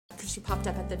she popped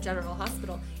up at the General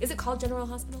Hospital. Is it called General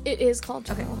Hospital? It is called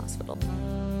General Hospital.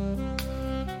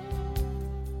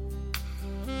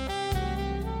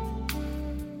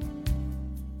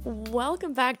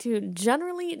 Welcome back to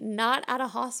Generally Not at a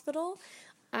Hospital.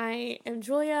 I am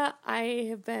Julia. I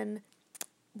have been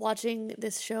watching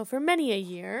this show for many a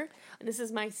year. And this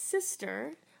is my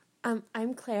sister.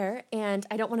 I'm Claire, and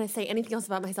I don't want to say anything else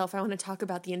about myself. I want to talk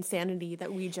about the insanity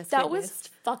that we just That witnessed. was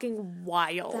fucking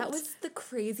wild. That was the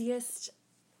craziest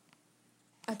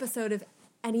episode of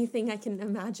anything I can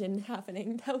imagine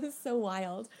happening. That was so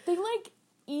wild. They,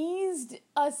 eased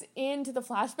us into the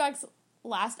flashbacks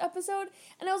last episode,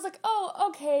 and I was like, oh,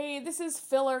 okay, this is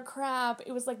filler crap.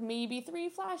 It was, maybe 3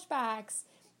 flashbacks.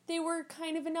 They were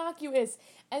kind of innocuous.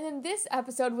 And then this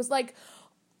episode was,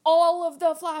 all of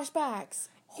the flashbacks.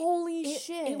 Holy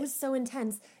shit. It was so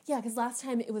intense. Yeah, because last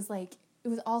time it was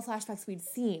all flashbacks we'd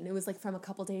seen. It was from a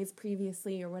couple days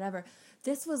previously or whatever.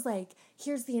 This was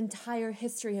here's the entire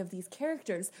history of these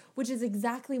characters, which is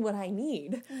exactly what I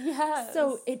need. Yes.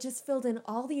 So it just filled in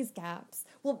all these gaps.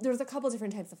 Well, there was a couple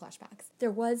different types of flashbacks. There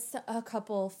was a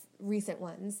couple recent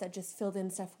ones that just filled in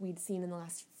stuff we'd seen in the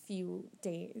last few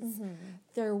days. Mm-hmm.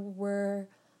 There were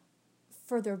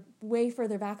way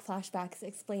further back flashbacks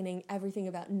explaining everything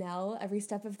about Nell every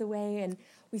step of the way, and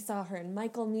we saw her and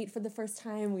Michael meet for the first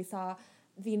time. We saw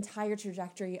the entire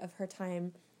trajectory of her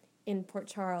time in Port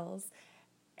Charles,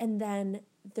 and then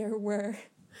there was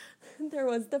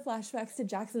the flashbacks to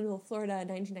Jacksonville, Florida in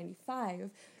 1995,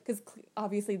 because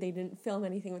obviously they didn't film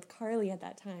anything with Carly at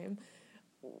that time,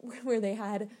 where they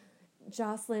had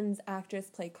Jocelyn's actress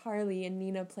play Carly and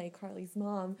Nina play Carly's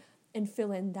mom and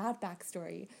fill in that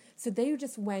backstory. So they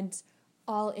just went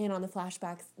all in on the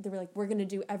flashbacks. They were we're going to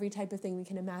do every type of thing we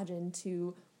can imagine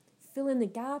to fill in the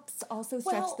gaps, also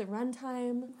stretch the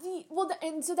runtime.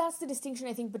 And so that's the distinction,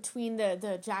 I think, between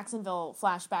the Jacksonville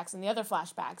flashbacks and the other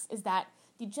flashbacks, is that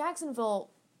the Jacksonville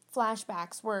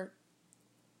flashbacks were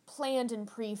planned and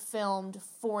pre-filmed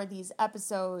for these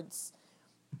episodes,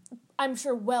 I'm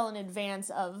sure well in advance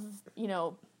of,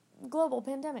 global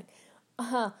pandemic.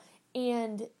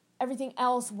 And everything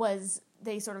else was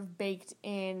they sort of baked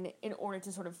in order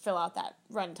to sort of fill out that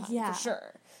runtime, for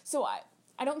sure. So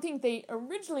I don't think they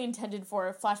originally intended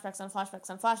for flashbacks on flashbacks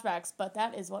on flashbacks, but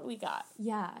that is what we got.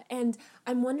 Yeah, and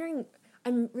I'm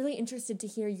really interested to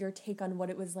hear your take on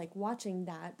what it was like watching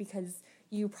that, because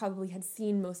you probably had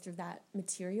seen most of that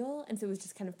material, and so it was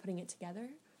just kind of putting it together.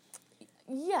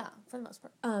 Yeah, for the most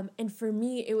part. And for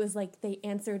me, it was they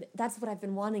answered, that's what I've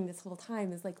been wanting this whole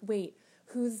time, is wait,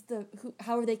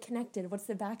 how are they connected? What's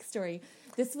the backstory?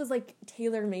 This was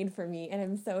tailor-made for me, and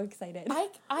I'm so excited. I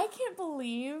can't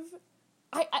believe,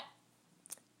 I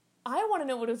want to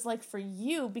know what it was like for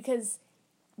you, because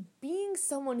being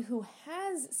someone who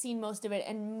has seen most of it,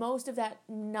 and most of that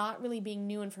not really being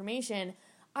new information,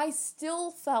 I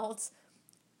still felt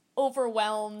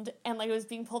overwhelmed, and it was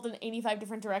being pulled in 85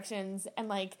 different directions,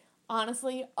 and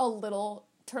honestly, a little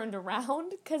turned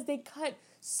around, because they cut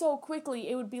so quickly.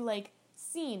 It would be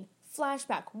scene,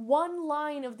 flashback, one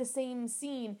line of the same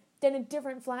scene, then a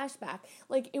different flashback.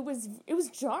 It was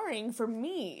jarring for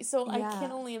me, so yeah. I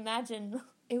can only imagine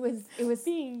it was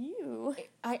being you.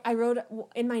 I wrote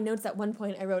in my notes at one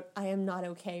point, I am not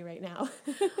okay right now.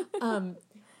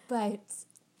 But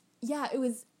yeah, it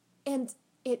was, and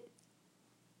it,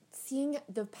 seeing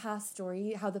the past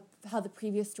story, how the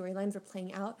previous storylines were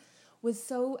playing out was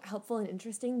so helpful and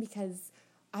interesting, because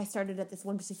I started at this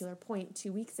one particular point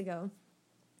 2 weeks ago.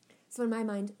 So in my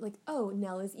mind,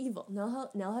 Nell is evil.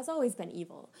 Nell has always been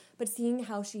evil. But seeing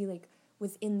how she,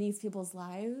 was in these people's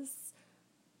lives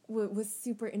was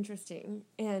super interesting.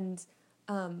 And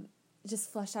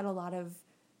just fleshed out a lot of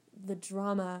the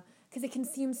drama. Because it can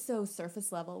seem so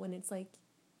surface level when it's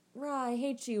rah, I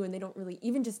hate you. And they don't really,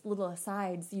 even just little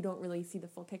asides, you don't really see the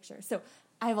full picture. So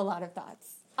I have a lot of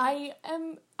thoughts.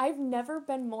 I've never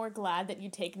been more glad that you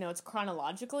take notes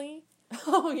chronologically.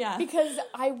 Oh, yeah. Because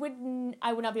I would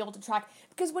not be able to track.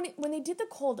 Because when they did the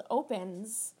cold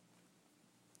opens,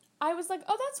 I was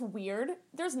oh, that's weird.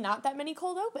 There's not that many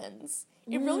cold opens.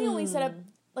 It really only set up,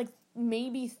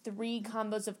 maybe 3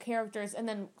 combos of characters, and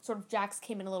then sort of Jax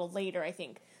came in a little later, I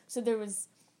think. So there was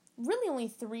really only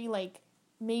 3,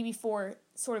 maybe 4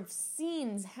 sort of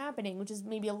scenes happening, which is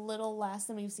maybe a little less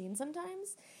than we've seen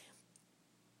sometimes.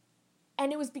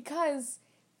 And it was because,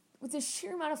 with the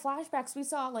sheer amount of flashbacks, we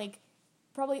saw,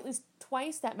 probably at least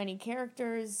twice that many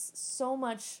characters, so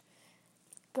much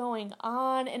going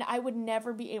on, and I would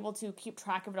never be able to keep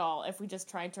track of it all if we just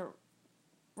tried to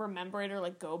remember it or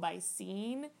go by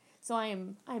scene. So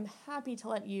I'm happy to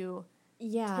let you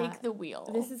take the wheel.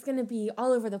 This is going to be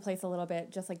all over the place a little bit,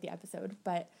 just like the episode,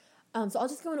 but So I'll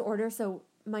just go in order. So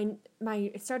my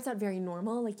it starts out very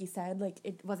normal, like you said. Like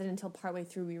it wasn't until partway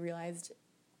through we realized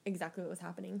exactly what was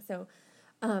happening. So,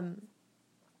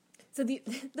 so the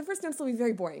the first notes will be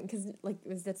very boring because like it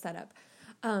was that setup.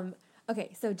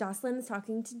 Okay, so Jocelyn is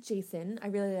talking to Jason. I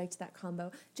really liked that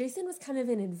combo. Jason was kind of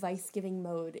in advice-giving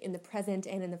mode in the present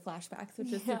and in the flashbacks,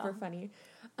 which is super funny.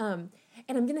 And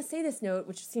I'm going to say this note,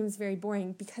 which seems very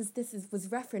boring, because this was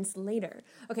referenced later.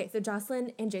 Okay, so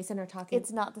Jocelyn and Jason are talking.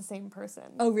 It's not the same person.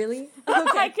 Oh, really?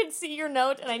 Okay. I could see your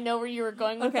note, and I know where you were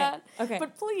going with that. Okay.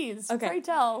 But please, pray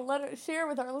tell, share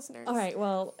with our listeners. All right,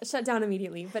 well, shut down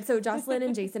immediately. But so Jocelyn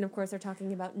and Jason, of course, are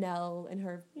talking about Nell and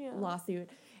her lawsuit.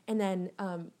 And then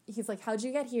he's like, how'd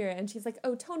you get here? And she's like,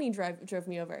 oh, Tony drove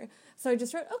me over. So I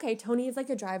just wrote, okay, Tony is like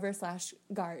a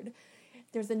driver/guard.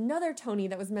 There's another Tony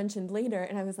that was mentioned later,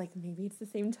 and I was like, maybe it's the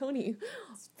same Tony.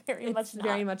 It's very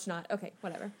much not. Okay,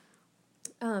 whatever.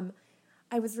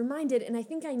 I was reminded, and I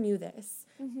think I knew this,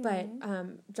 but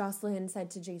Jocelyn said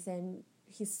to Jason,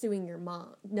 he's suing your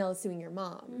mom. Nell is suing your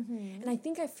mom. And I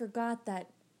think I forgot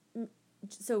that,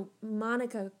 so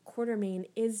Monica Quartermaine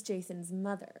is Jason's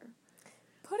mother.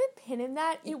 Put a pin in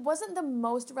that. It wasn't the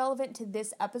most relevant to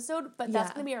this episode, but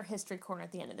that's going to be our history corner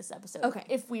at the end of this episode. Okay.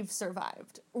 If we've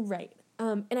survived. Right.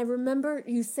 And I remember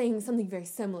you saying something very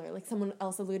similar, like someone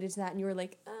else alluded to that, and you were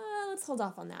like, let's hold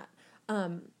off on that.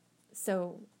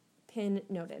 So, pin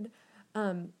noted.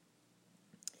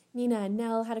 Nina and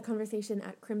Nell had a conversation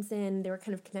at Crimson. They were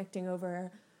kind of connecting over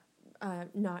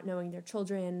not knowing their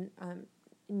children.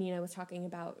 Nina was talking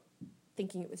about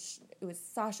thinking it was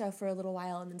Sasha for a little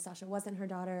while, and then Sasha wasn't her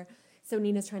daughter. So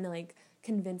Nina's trying to like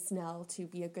convince Nell to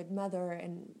be a good mother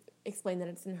and explain that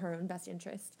it's in her own best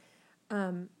interest.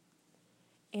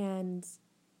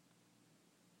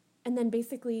 And then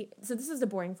basically, so this is a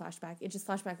boring flashback. It just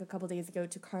flashback a couple days ago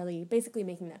to Carly basically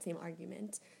making that same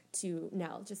argument to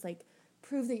Nell, just like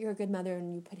prove that you're a good mother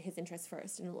and you put his interests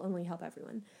first, and it'll only help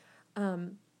everyone.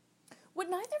 What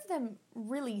neither of them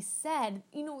really said,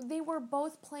 they were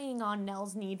both playing on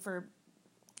Nell's need for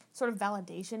sort of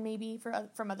validation maybe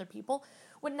from other people.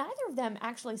 What neither of them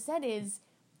actually said is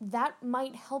that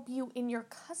might help you in your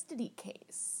custody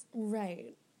case.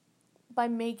 Right. By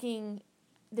making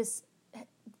this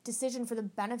decision for the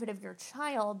benefit of your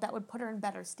child that would put her in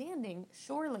better standing,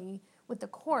 surely, with the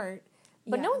court.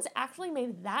 But no one's actually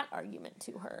made that argument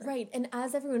to her. Right. And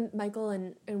as everyone, Michael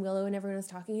and Willow and everyone was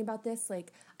talking about this,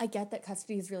 like, I get that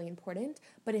custody is really important,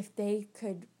 but if they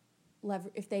could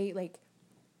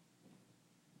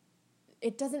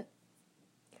it doesn't,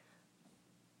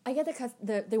 I get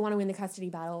they want to win the custody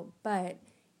battle, but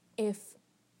if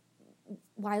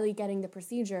Wiley getting the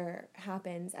procedure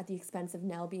happens at the expense of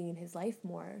Nell being in his life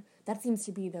more, that seems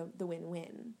to be the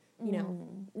win-win,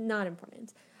 not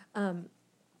important.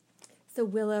 So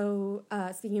Willow,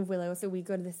 speaking of Willow, so we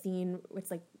go to the scene,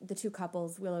 it's like the two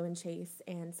couples, Willow and Chase,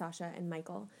 and Sasha and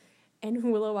Michael. And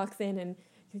Willow walks in and,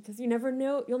 because you'll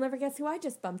never guess who I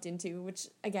just bumped into, which,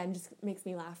 again, just makes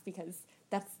me laugh because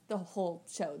that's the whole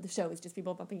show. The show is just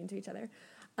people bumping into each other.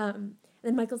 And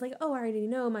then Michael's like, oh, I already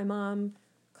know, my mom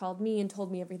called me and told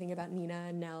me everything about Nina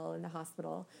and Nell in the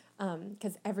hospital.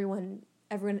 Because everyone,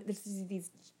 there's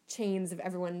these chains of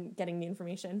everyone getting the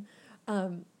information.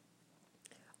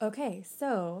 Okay,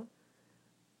 so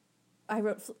I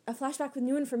wrote a flashback with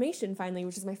new information finally,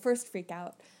 which is my first freak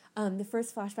out. The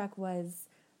first flashback was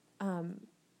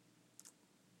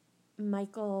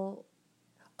Michael.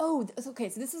 Oh, okay,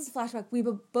 so this was a flashback. We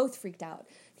both freaked out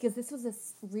because this was a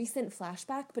recent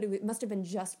flashback, but it must have been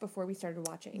just before we started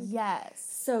watching. Yes.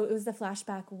 So it was the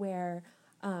flashback where,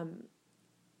 and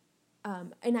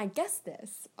I guessed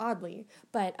this, oddly,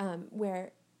 but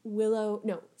where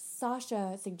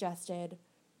Sasha suggested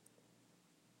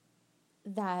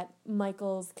that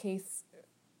Michael's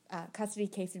custody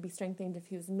case would be strengthened if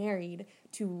he was married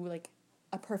to, like,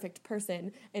 a perfect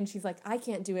person. And she's like, I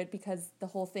can't do it because the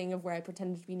whole thing of where I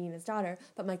pretended to be Nina's daughter,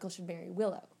 but Michael should marry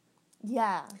Willow.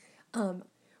 Yeah.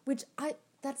 Which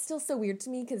that's still so weird to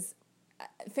me because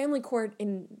family court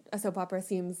in a soap opera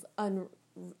seems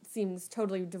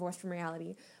totally divorced from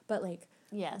reality. But, like,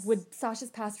 yes, would Sasha's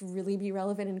past really be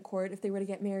relevant in court if they were to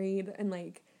get married? And,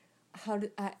 like,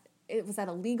 was that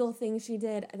a legal thing she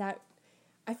did? That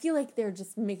I feel like they're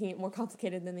just making it more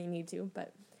complicated than they need to,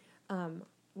 but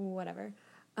whatever.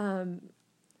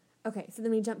 Okay, so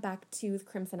then we jump back to the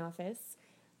Crimson office.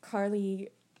 Carly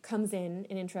comes in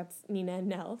and interrupts Nina and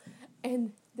Nell,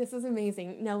 and this was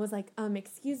amazing. Nell was like,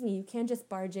 excuse me, you can't just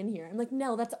barge in here. I'm like,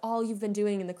 Nell, that's all you've been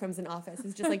doing in the Crimson office,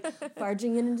 is just like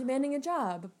barging in and demanding a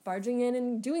job, barging in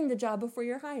and doing the job before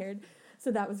you're hired.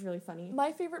 So that was really funny.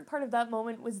 My favorite part of that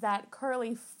moment was that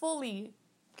Carly fully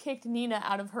kicked Nina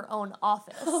out of her own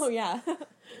office. Oh, yeah.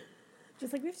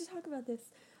 Just like, we have to talk about this.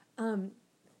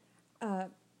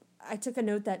 I took a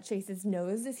note that Chase's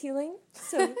nose is healing,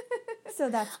 so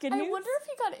that's good news. I wonder if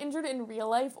he got injured in real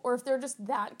life or if they're just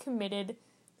that committed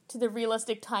to the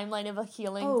realistic timeline of a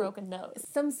healing broken nose.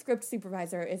 Some script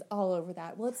supervisor is all over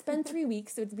that. Well, it's been 3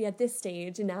 weeks, so it'd be at this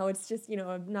stage, and now it's just,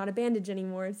 not a bandage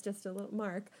anymore, it's just a little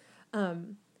mark.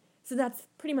 So that's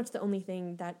pretty much the only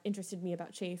thing that interested me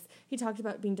about Chase. He talked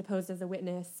about being deposed as a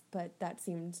witness, but that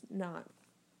seemed not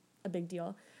a big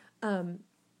deal.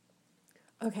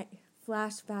 Okay,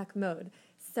 flashback mode.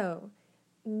 So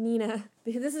Nina,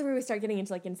 this is where we start getting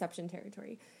into like Inception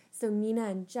territory. So Nina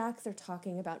and Jax are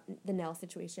talking about the Nell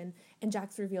situation, and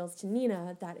Jax reveals to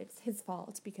Nina that it's his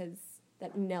fault because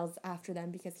that Nell's after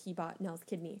them because he bought Nell's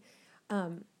kidney.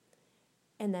 And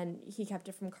then he kept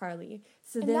it from Carly.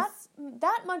 So and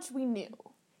that much we knew.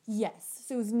 Yes.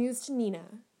 So it was news to Nina.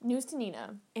 News to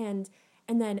Nina. And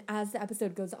then as the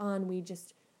episode goes on,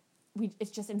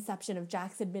 it's just Inception of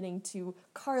Jax admitting to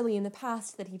Carly in the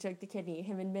past that he took the kidney,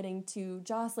 him admitting to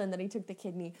Jocelyn that he took the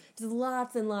kidney. Just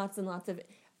lots and lots and lots of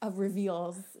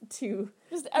reveals to...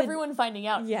 Just everyone finding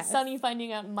out. Yes. Sonny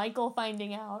finding out, Michael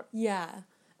finding out. Yeah.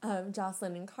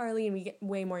 Jocelyn and Carly, and we get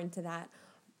way more into that.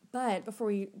 But before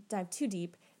we dive too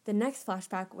deep, the next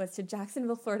flashback was to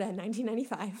Jacksonville, Florida in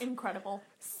 1995. Incredible.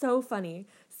 So funny.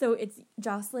 So it's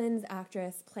Jocelyn's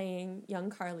actress playing young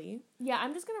Carly. Yeah,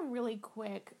 I'm just going to really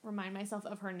quick remind myself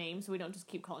of her name so we don't just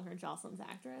keep calling her Jocelyn's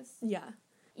actress. Yeah.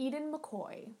 Eden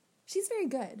McCoy. She's very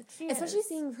good. She Especially is.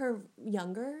 seeing her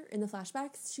younger in the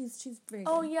flashbacks. She's very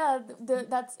good. Oh, yeah.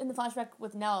 That's in the flashback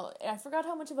with Nell. I forgot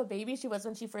how much of a baby she was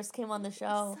when she first came on the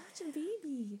show. Such a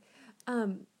baby.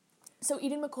 So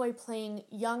Eden McCoy playing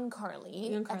young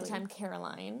Carly. At the time,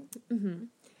 Caroline.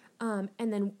 Mm-hmm.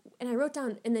 And I wrote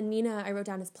down, and then Nina I wrote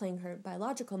down as playing her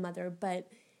biological mother, but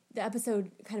the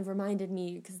episode kind of reminded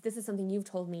me, because this is something you've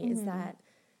told me, is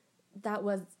that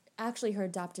was actually her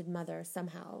adopted mother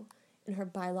somehow, and her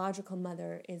biological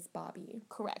mother is Bobby.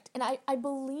 Correct. And I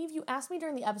believe you asked me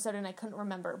during the episode and I couldn't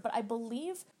remember, but I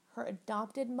believe her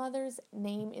adopted mother's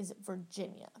name is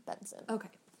Virginia Benson. Okay.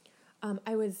 I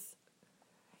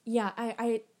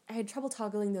had trouble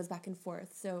toggling those back and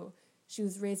forth, so she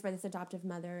was raised by this adoptive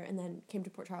mother and then came to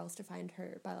Port Charles to find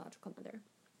her biological mother.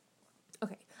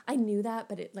 Okay, I knew that,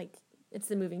 but it's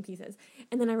the moving pieces.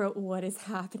 And then I wrote, what is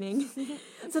happening?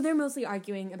 So they're mostly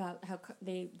arguing about how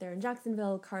they're in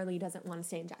Jacksonville. Carly doesn't want to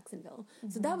stay in Jacksonville. Mm-hmm.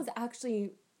 So that was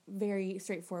actually very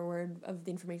straightforward of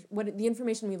the information. The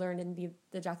information we learned in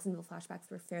the Jacksonville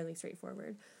flashbacks were fairly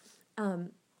straightforward.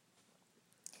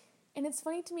 And it's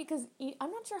funny to me because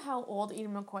I'm not sure how old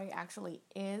Eden McCoy actually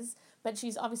is, but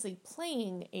she's obviously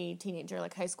playing a teenager,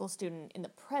 like high school student in the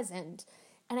present.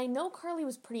 And I know Carly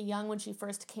was pretty young when she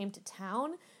first came to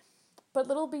town, but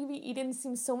little baby Eden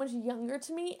seems so much younger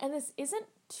to me. And this isn't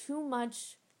too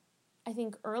much, I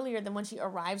think, earlier than when she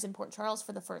arrives in Port Charles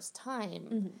for the first time.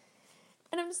 Mm-hmm.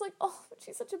 And I'm just like, oh,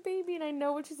 she's such a baby, and I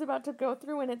know what she's about to go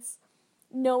through, and it's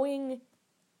knowing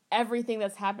everything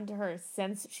that's happened to her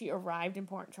since she arrived in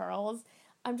Port Charles.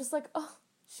 I'm just like, oh,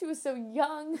 she was so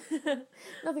young.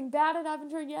 Nothing bad had happened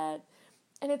to her yet.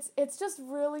 And it's just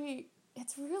really,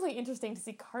 it's really interesting to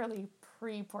see Carly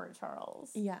pre-Port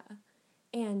Charles. Yeah.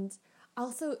 And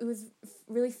also it was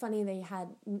really funny they had,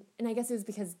 and I guess it was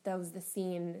because that was the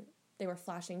scene they were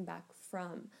flashing back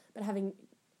from, but having,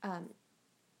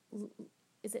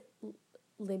 is it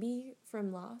Libby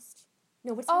from Lost?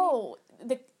 No, what's her name? Oh,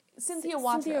 Cynthia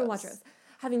Watros. Cynthia Watros.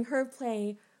 Having her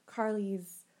play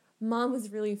Carly's mom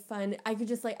was really fun. I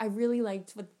really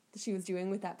liked what she was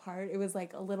doing with that part. It was a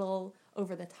little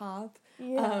over the top.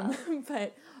 Yeah.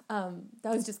 But that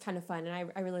was just kind of fun,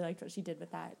 and I really liked what she did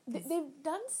with that. They've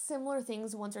done similar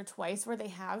things once or twice where they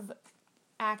have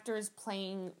actors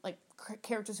playing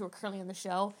characters who are currently on the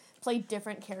show play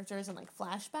different characters in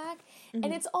flashback, and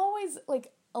it's always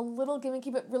a little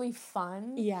gimmicky but really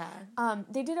fun. Yeah.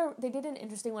 They did an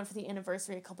interesting one for the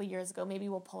anniversary a couple years ago. Maybe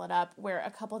we'll pull it up, where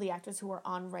a couple of the actors who are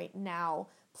on right now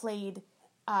played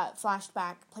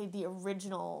the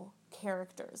original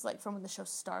characters from when the show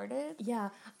started. Yeah.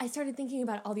 I started thinking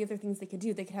about all the other things they could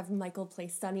do. They could have Michael play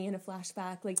Sonny in a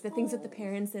flashback, the things with the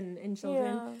parents and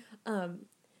children. Yeah.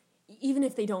 Even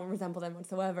if they don't resemble them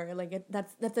whatsoever,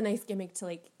 that's a nice gimmick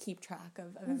to keep track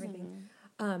of everything.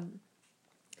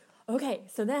 Okay,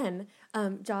 so then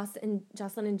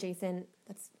Jocelyn and Jason,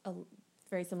 that's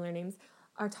very similar names,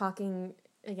 are talking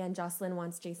again. Jocelyn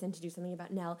wants Jason to do something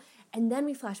about Nell, and then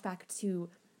we flash back to,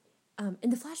 and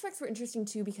the flashbacks were interesting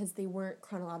too because they weren't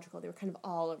chronological; they were kind of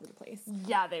all over the place.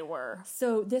 Yeah, they were.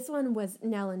 So this one was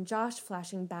Nell and Josh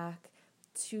flashing back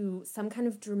to some kind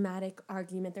of dramatic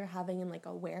argument they're having in like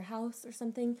a warehouse or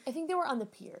something. I think they were on the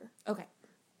pier. Okay.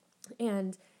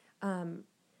 And,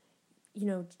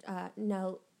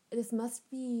 now this must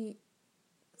be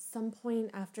some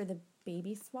point after the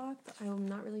baby swap. I'm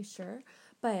not really sure.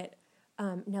 But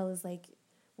Nell is like,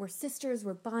 we're sisters,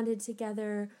 we're bonded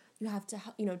together. You have to,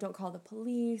 don't call the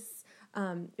police.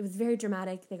 It was very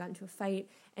dramatic. They got into a fight.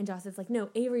 And Joss is like, no,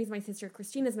 Avery's my sister.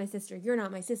 Christina's my sister. You're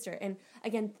not my sister. And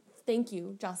again, thank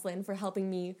you, Jocelyn, for helping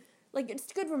me. Like,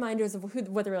 it's good reminders of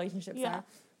what the relationships are.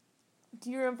 Do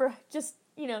you remember, just,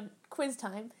 quiz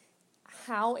time,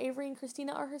 how Avery and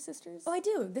Christina are her sisters? Oh, I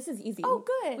do. This is easy. Oh,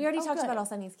 good. We already talked about all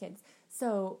Sunny's kids.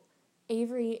 So,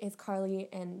 Avery is Carly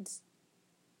and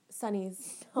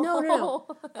Sunny's... No.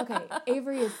 Okay,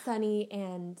 Avery is Sunny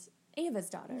and Ava's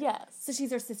daughter. Yes. So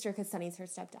she's her sister because Sunny's her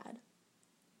stepdad.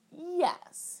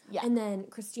 Yes. Yeah. And then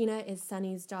Christina is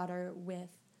Sunny's daughter with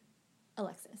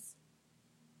Alexis.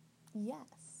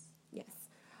 Yes. Yes.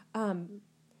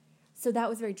 So that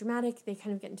was very dramatic. They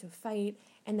kind of get into a fight.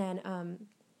 And then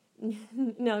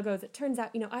Nell goes, it turns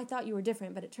out, I thought you were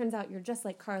different, but it turns out you're just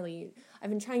like Carly. I've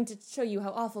been trying to show you how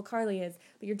awful Carly is,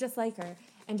 but you're just like her.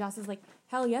 And Joss is like,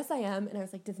 hell yes, I am. And I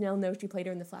was like, does Nell know she played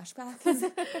her in the flashback?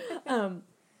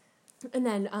 And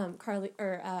then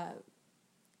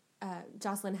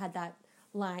Jocelyn had that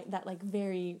line, that like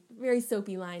very, very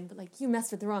soapy line, but like, you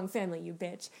messed with the wrong family, you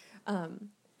bitch.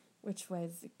 Which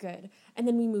was good. And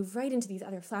then we move right into these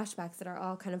other flashbacks that are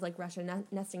all kind of like Russian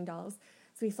nesting dolls.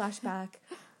 So we flash back.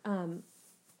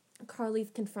 Carly's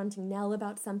confronting Nell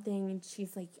about something, and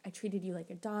she's like, I treated you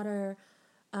like a daughter.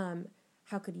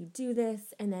 How could you do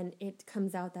this? And then it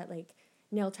comes out that like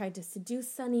Nell tried to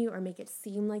seduce Sunny or make it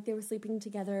seem like they were sleeping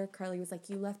together. Carly was like,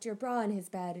 you left your bra in his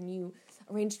bed and you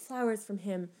arranged flowers from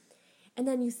him. And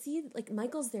then you see like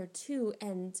Michael's there too,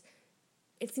 and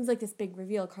it seems like this big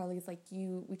reveal. Carly's like,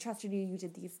 we trusted you, you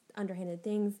did these underhanded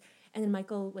things. And then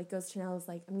Michael like goes to Nell, is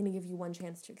like, I'm going to give you one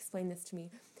chance to explain this to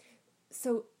me.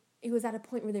 So it was at a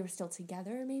point where they were still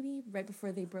together, maybe, right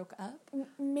before they broke up?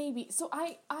 Maybe. So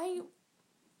I've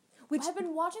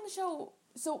been watching the show.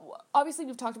 So obviously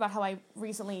we've talked about how I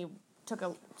recently took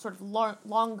a sort of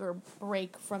longer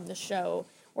break from the show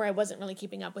where I wasn't really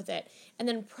keeping up with it. And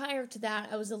then prior to that,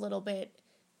 I was a little bit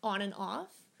on and off.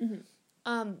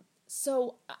 Mm-hmm.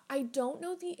 So I don't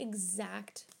know the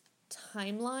exact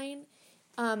timeline.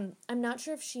 I'm not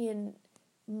sure if she and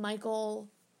Michael...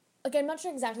 Like, I'm not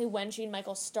sure exactly when she and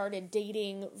Michael started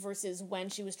dating versus when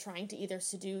she was trying to either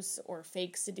seduce or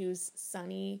fake seduce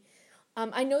Sunny.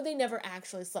 I know they never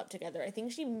actually slept together. I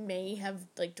think she may have,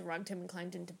 like, drugged him and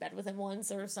climbed into bed with him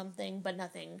once or something, but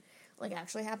nothing, like,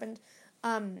 actually happened.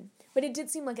 But it did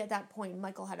seem like at that point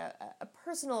Michael had a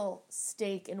personal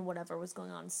stake in whatever was going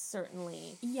on,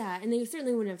 certainly. Yeah, and they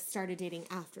certainly wouldn't have started dating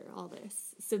after all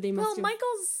this. So they must have... Well,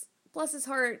 Michael's, bless his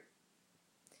heart,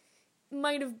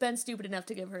 might have been stupid enough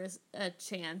to give her a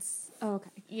chance. Oh, okay.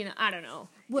 I don't know.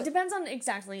 It depends on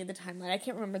exactly the timeline. I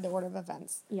can't remember the order of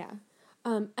events. Yeah.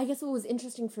 I guess what was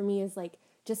interesting for me is, like,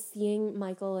 just seeing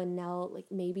Michael and Nell, like,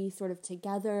 maybe sort of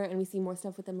together, and we see more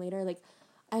stuff with them later, like,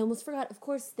 I almost forgot, of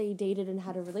course, they dated and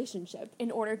had a relationship.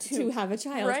 In order to have a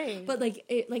child. Right. But,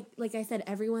 like I said,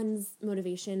 everyone's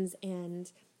motivations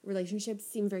and relationships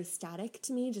seem very static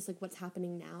to me, just, like, what's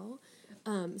happening now.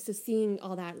 So seeing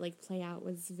all that, like, play out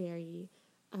was very,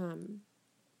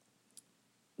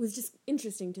 was just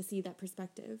interesting to see that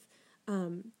perspective.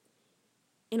 And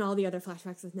all the other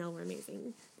flashbacks with Nell were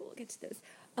amazing. But we'll get to those.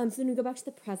 So then we go back to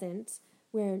the present,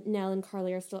 where Nell and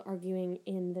Carly are still arguing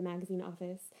in the magazine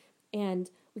office. And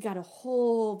we got a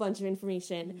whole bunch of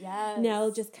information. Yes.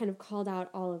 Nell just kind of called out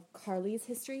all of Carly's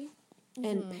history.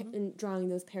 And drawing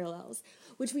those parallels,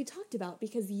 which we talked about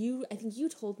because I think you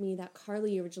told me that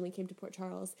Carly originally came to Port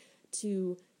Charles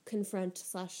to confront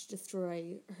 /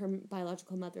 destroy her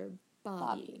biological mother,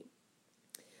 Bobby.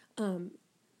 And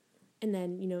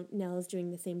then, Nell is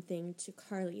doing the same thing to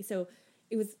Carly. So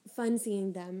it was fun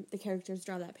seeing the characters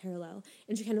draw that parallel.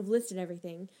 And she kind of listed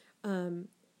everything.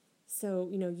 So,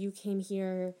 you came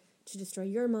here to destroy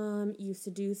your mom. You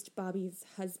seduced Bobby's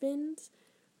husband.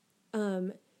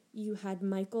 You had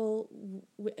Michael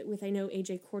with I know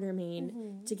AJ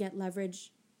Quartermain to get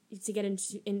leverage, to get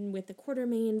in with the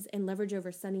Quartermains and leverage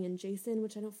over Sunny and Jason,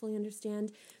 which I don't fully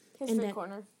understand. History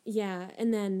corner. Yeah,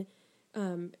 and then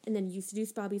you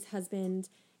seduced Bobby's husband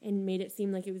and made it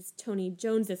seem like it was Tony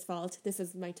Jones's fault. This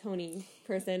is my Tony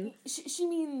person. She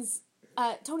means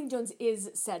Tony Jones is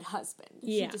said husband.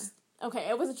 Yeah. Okay,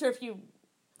 I wasn't sure if you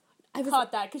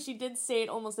caught that because she did say it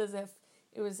almost as if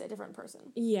it was a different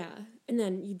person. Yeah. And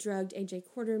then you drugged AJ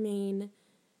Quartermain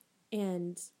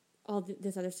and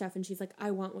this other stuff, and she's like,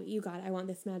 I want what you got. I want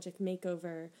this magic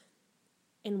makeover.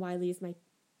 And Wiley's my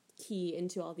key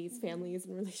into all these families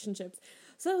and relationships.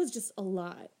 So that was just a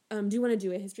lot. Do you want to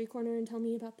do a history corner and tell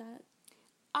me about that?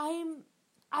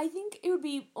 I think it would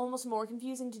be almost more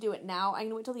confusing to do it now. I'm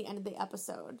gonna wait till the end of the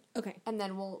episode. Okay. And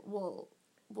then we'll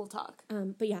talk.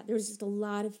 But yeah, there was just a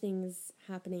lot of things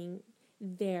happening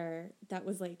there that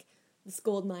was like this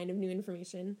gold mine of new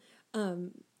information.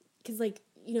 'Cause like,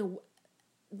 you know,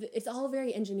 it's all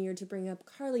very engineered to bring up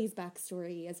Carly's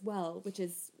backstory as well, which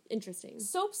is interesting.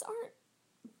 Soaps aren't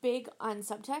big on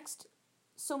subtext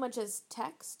so much as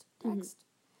text.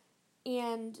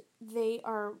 And they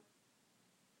are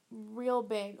real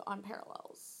big on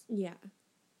parallels. Yeah.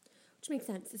 Which makes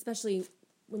sense, especially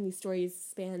when these stories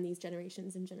span these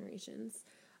generations and generations.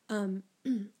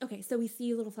 Okay, so we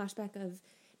see a little flashback of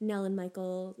Nell and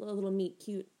Michael, a little meet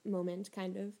cute moment,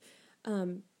 kind of.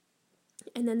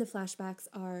 And then the flashbacks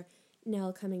are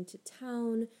Nell coming to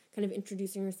town, kind of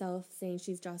introducing herself, saying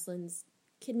she's Jocelyn's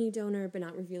kidney donor, but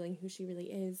not revealing who she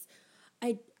really is.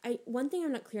 One thing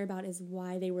I'm not clear about is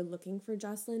why they were looking for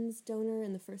Jocelyn's donor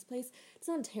in the first place. It's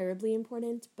not terribly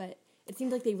important, but it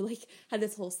seemed like they like had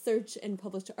this whole search and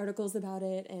published articles about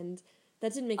it, and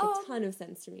that didn't make a ton of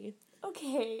sense to me.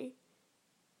 Okay.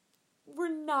 We're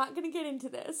not going to get into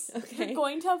this. Okay. We're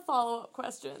going to have follow-up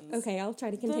questions. Okay, I'll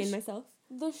try to contain myself.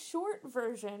 The short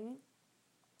version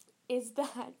is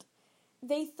that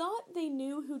they thought they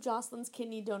knew who Jocelyn's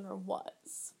kidney donor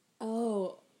was.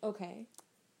 Oh, okay.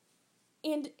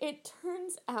 And it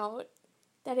turns out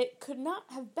that it could not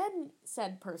have been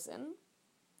said person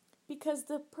because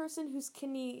the person whose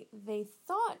kidney they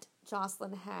thought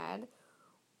Jocelyn had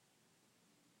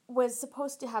was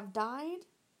supposed to have died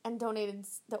and donated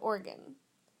the organ.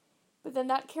 But then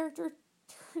that character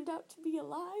turned out to be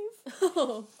alive.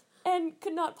 Oh. And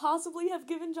could not possibly have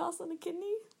given Jocelyn a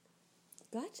kidney.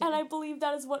 Gotcha. And I believe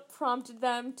that is what prompted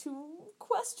them to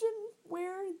question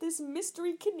where this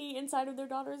mystery kidney inside of their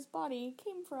daughter's body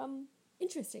came from.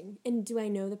 Interesting. And do I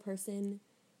know the person?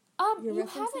 You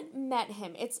haven't met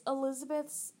him. It's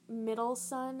Elizabeth's middle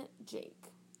son,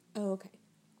 Jake. Oh, okay.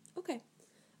 Okay.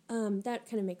 That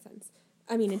kind of makes sense.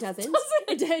 I mean, it doesn't.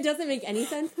 It doesn't make any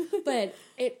sense, but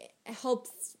it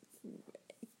helps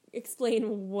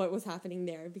explain what was happening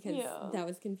there because that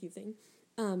was confusing.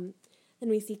 Then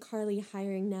we see Carly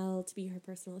hiring Nell to be her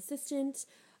personal assistant.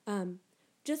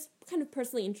 Just kind of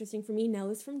personally interesting for me, Nell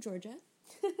is from Georgia.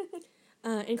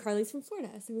 And Carly's from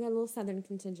Florida, so we got a little southern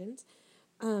contingent.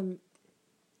 Then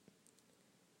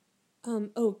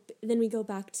we go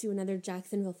back to another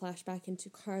Jacksonville flashback into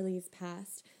Carly's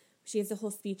past. She has a whole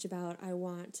speech about, I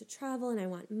want to travel, and I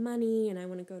want money, and I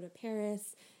want to go to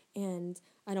Paris, and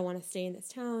I don't want to stay in this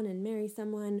town and marry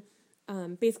someone.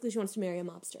 Basically, she wants to marry a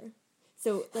mobster.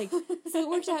 So it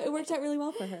worked out. It worked out really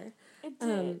well for her. It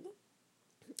did.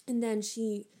 And then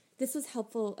this was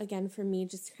helpful again for me,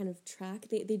 just to kind of track.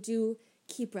 They do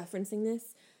keep referencing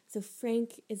this. So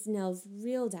Frank is Nell's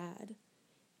real dad,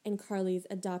 and Carly's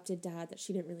adopted dad that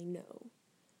she didn't really know.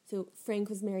 So Frank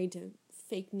was married to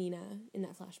fake Nina in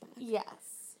that flashback.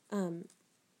 Yes.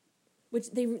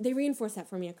 Which they reinforced that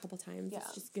for me a couple times. Yeah.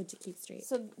 It's just good to keep straight.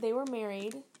 So they were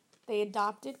married. They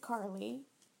adopted Carly.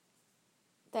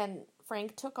 Then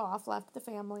Frank took off, left the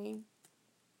family,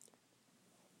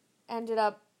 ended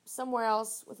up somewhere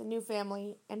else with a new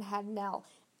family, and had Nell.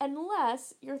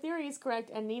 Unless your theory is correct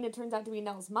and Nina turns out to be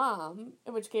Nell's mom,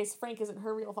 in which case Frank isn't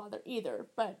her real father either.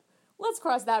 But let's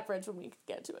cross that bridge when we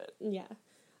get to it. Yeah.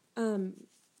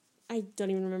 I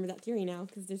don't even remember that theory now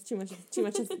because there's too much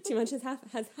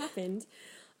has happened.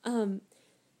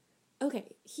 Okay,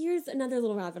 here's another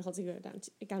little rabbit hole to go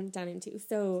down into.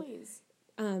 So, please.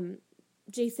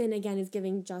 Jason again is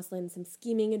giving Jocelyn some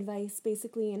scheming advice,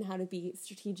 basically, on how to be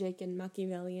strategic and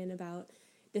Machiavellian about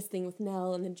this thing with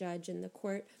Nell and the judge and the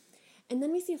court. And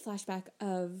then we see a flashback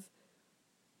of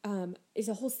there's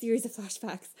a whole series of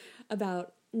flashbacks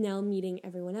about Nell meeting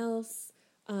everyone else.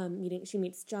 She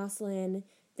meets Jocelyn.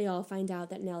 They all find out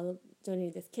that Nell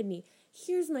donated this kidney.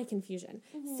 Here's my confusion.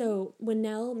 Mm-hmm. So when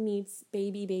Nell meets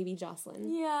baby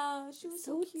Jocelyn. Yeah, she was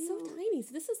so cute. So tiny.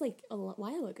 So this is like a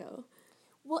while ago.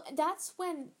 Well, that's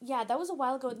when, that was a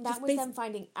while ago. That was them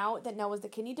finding out that Nell was the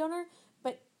kidney donor.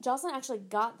 But Jocelyn actually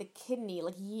got the kidney,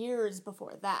 years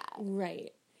before that.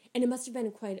 Right. And it must have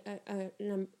been quite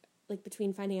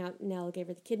between finding out Nell gave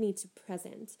her the kidney to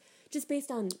present. Just based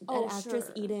on that actress,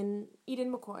 sure. Eden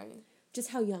McCoy.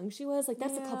 Just how young she was.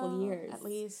 That's a couple years. At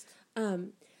least.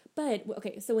 But,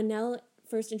 okay, so when Nell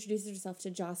first introduces herself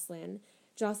to Jocelyn,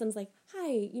 Jocelyn's like,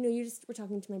 hi, you just were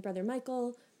talking to my brother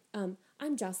Michael. I'm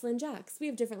Jocelyn Jax. We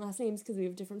have different last names because we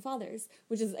have different fathers,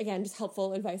 which is, again, just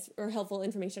helpful advice or helpful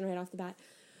information right off the bat.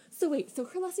 So wait, so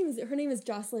her name is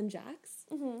Jocelyn Jax?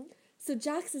 Mm-hmm. So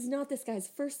Jax is not this guy's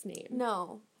first name.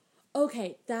 No.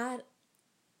 Okay, that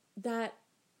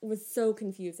was so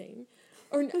confusing.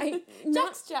 Or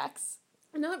Jax.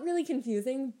 Not really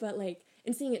confusing, but like,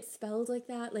 and seeing it spelled like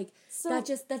that, like So, that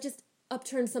just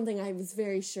upturned something I was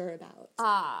very sure about.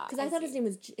 Because I thought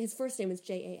his first name was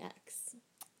Jax.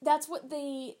 That's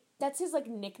his like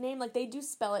nickname. Like they do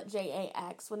spell it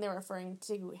Jax when they're referring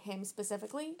to him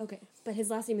specifically. Okay, but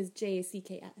his last name is Jacks.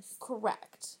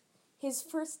 Correct. His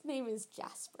first name is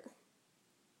Jasper.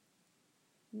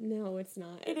 No, it's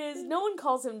not. It is. No one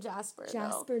calls him Jasper.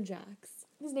 Jasper Jax.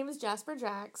 His name is Jasper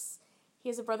Jax. He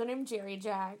has a brother named Jerry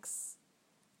Jax.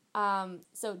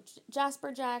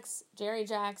 Jasper Jax, Jerry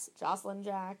Jax, Jocelyn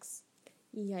Jax.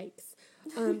 Yikes.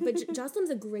 But Jocelyn's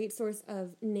a great source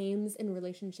of names and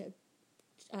relationship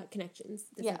connections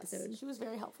this episode. She was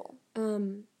very helpful.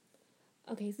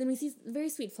 Okay, so then we see very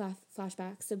sweet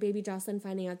flashbacks. So baby Jocelyn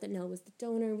finding out that Nell was the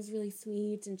donor was really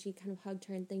sweet, and she kind of hugged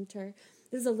her and thanked her.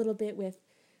 There's a little bit with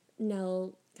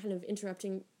Nell kind of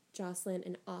interrupting Jocelyn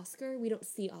and Oscar. We don't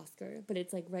see Oscar, but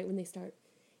it's like right when they start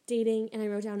dating. And I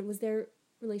wrote down, was their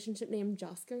relationship name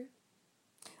Josker?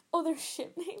 Oh, their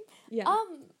ship name? Yeah.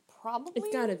 Probably.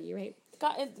 It's gotta be, right?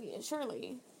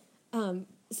 Surely. So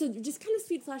just kind of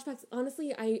sweet flashbacks.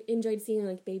 Honestly, I enjoyed seeing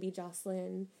like baby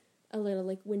Jocelyn, a little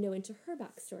like window into her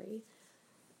backstory.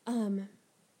 And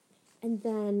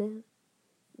then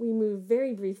we move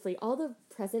very briefly. All the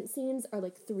present scenes are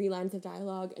like 3 lines of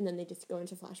dialogue, and then they just go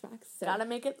into flashbacks. So. Gotta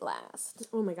make it last.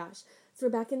 Oh my gosh. So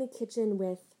we're back in the kitchen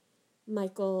with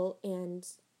Michael and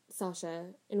Sasha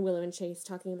and Willow and Chase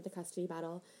talking about the custody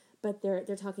battle, but they're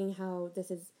talking how this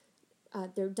is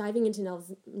they're diving into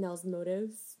Nell's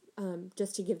motives,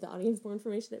 just to give the audience more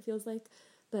information, it feels like.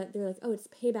 But they're like, oh, it's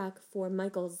payback for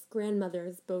Michael's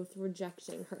grandmothers both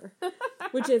rejecting her,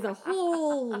 which is a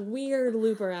whole weird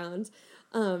loop around.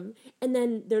 And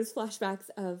then there's flashbacks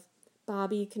of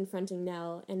Bobby confronting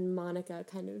Nell and Monica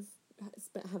kind of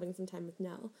having some time with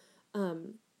Nell,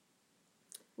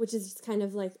 which is just kind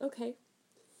of like, okay,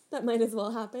 that might as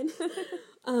well happen.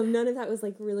 None of that was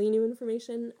like really new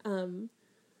information.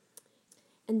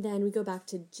 And then we go back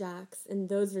to Jax and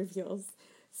those reveals.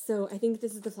 So I think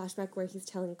this is the flashback where he's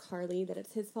telling Carly that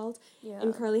it's his fault. Yeah.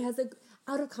 And Carly has a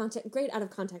great out of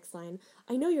context line.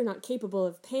 I know you're not capable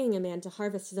of paying a man to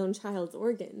harvest his own child's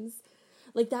organs.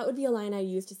 Like, that would be a line I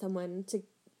use to someone to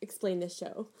explain this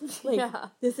show. Like,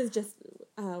 This is just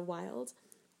wild.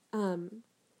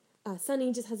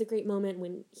 Sonny just has a great moment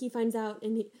when he finds out,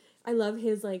 and I love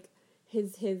his, like,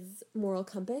 his moral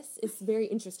compass. It's very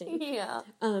interesting. Yeah.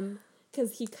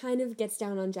 Because he kind of gets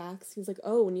down on Jax, who's like,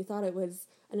 oh, when you thought it was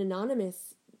an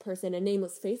anonymous person, a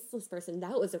nameless, faceless person,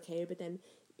 that was okay, but then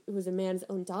it was a man's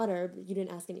own daughter, but you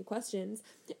didn't ask any questions.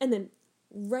 And then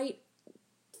right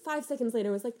 5 seconds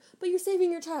later was like, but you're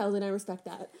saving your child, and I respect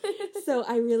that. So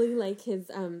I really like his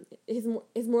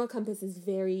moral compass is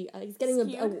very, he's getting a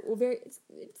very, it's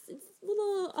a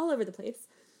little all over the place.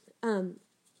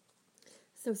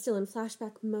 So still in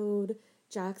flashback mode,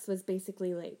 Jax was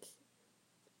basically like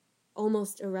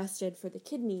almost arrested for the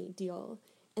kidney deal,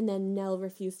 and then Nell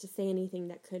refused to say anything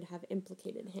that could have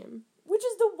implicated him. Which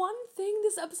is the one thing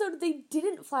this episode they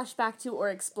didn't flash back to or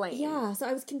explain. Yeah, so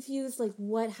I was confused, like,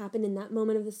 what happened in that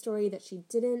moment of the story that she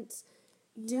didn't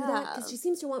do that, because she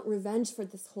seems to want revenge for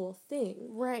this whole thing.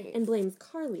 Right. And blames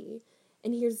Carly,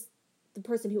 and here's the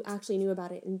person who actually knew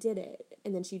about it and did it,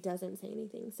 and then she doesn't say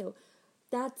anything. So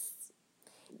that's...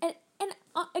 And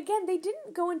again, they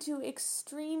didn't go into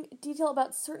extreme detail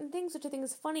about certain things, which I think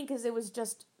is funny because it was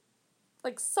just,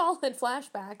 like, solid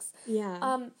flashbacks.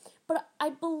 Yeah. But I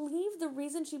believe the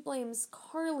reason she blames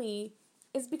Carly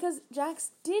is because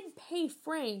Jax did pay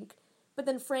Frank, but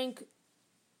then Frank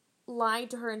lied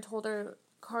to her and told her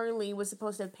Carly was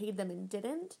supposed to have paid them and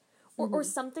didn't, or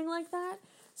something like that.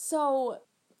 So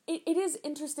it is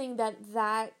interesting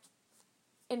that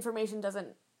information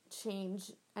doesn't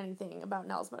change anything about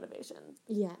Nell's motivation.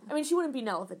 Yeah. I mean, she wouldn't be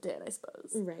Nell if it did, I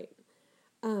suppose. Right.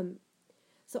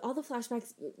 So all the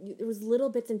flashbacks, there was little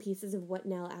bits and pieces of what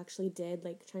Nell actually did,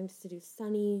 like trying to seduce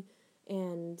Sonny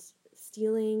and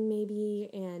stealing maybe,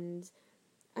 and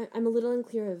I'm a little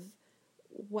unclear of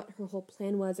what her whole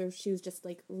plan was, or if she was just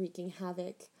like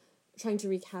trying to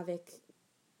wreak havoc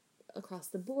across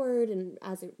the board and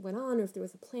as it went on, or if there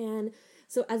was a plan.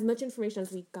 So as much information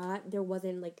as we got, there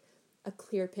wasn't like a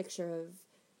clear picture of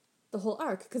the whole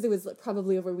arc, because it was like,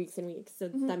 probably over weeks and weeks, so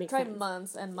that makes sense.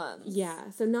 Months and months.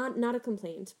 Yeah, so not a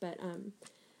complaint, but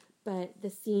But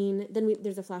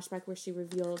there's a flashback where she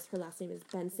reveals her last name is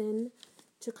Benson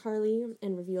to Carly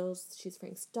and reveals she's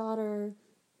Frank's daughter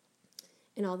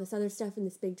and all this other stuff in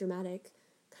this big dramatic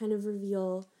kind of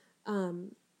reveal.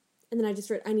 And then I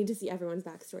just wrote, I need to see everyone's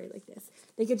backstory like this.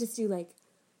 They could just do like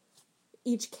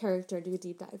each character do a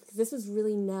deep dive because this was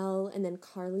really Nell and then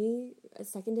Carly a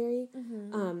secondary.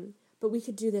 But we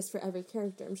could do this for every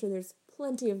character. I'm sure there's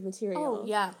plenty of material. Oh,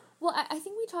 yeah. Well, I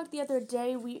think we talked the other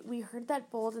day, we heard that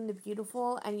Bold and the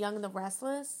Beautiful and Young and the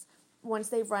Restless, once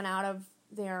they've run out of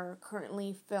their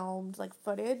currently filmed, like,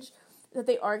 footage, that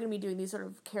they are going to be doing these sort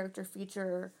of character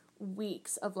feature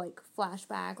weeks of, like,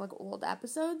 flashback, like, old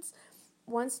episodes.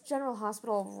 Once General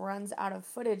Hospital runs out of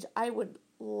footage, I would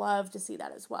love to see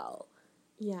that as well.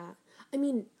 Yeah. I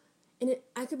mean,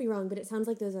 I could be wrong, but it sounds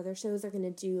like those other shows are going to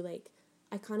do, like,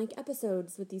 iconic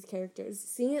episodes with these characters.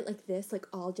 Seeing it like this, like,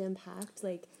 all jam-packed,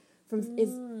 like,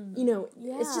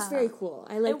 it's just very cool.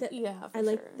 I like that. Yeah, I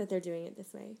like that they're doing it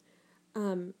this way.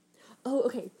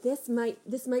 Okay. This might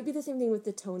be the same thing with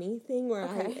the Tony thing where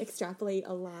I extrapolate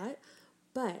a lot,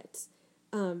 but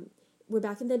we're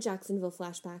back in the Jacksonville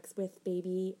flashbacks with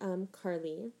baby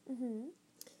Carly,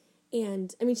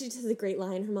 and I mean she just has a great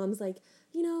line. Her mom's like,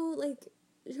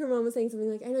 her mom was saying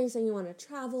something like, I know you're saying you want to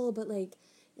travel, but like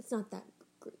it's not that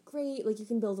great. Like you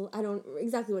can build. I don't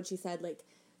exactly what she said. Like.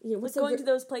 Going to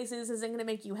those places isn't going to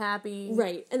make you happy.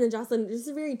 Right. And then Jocelyn, just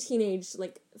a very teenage,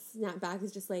 like, snapback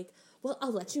is just like, well,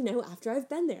 I'll let you know after I've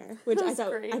been there. Which I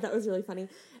thought was really funny.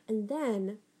 And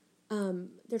then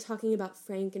they're talking about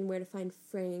Frank and where to find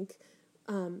Frank.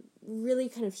 Really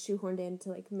kind of shoehorned in to,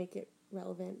 like, make it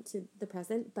relevant to the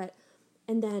present.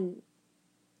 And then,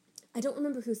 I don't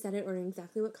remember who said it or in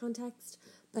exactly what context,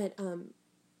 but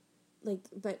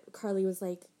Carly was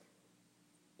like,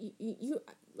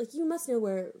 you must know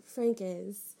where Frank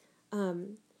is.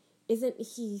 Isn't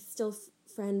he still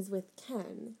friends with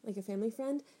Ken, like a family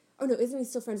friend? Oh no, isn't he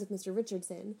still friends with Mr.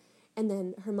 Richardson? And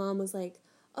then her mom was like,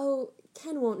 oh,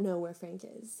 Ken won't know where Frank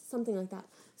is. Something like that.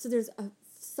 So there's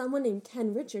someone named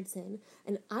Ken Richardson,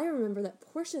 and I remember that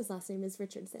Portia's last name is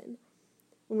Richardson.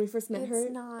 When we first met her.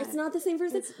 It's not the same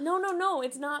person? No,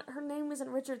 it's not. Her name isn't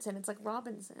Richardson. It's like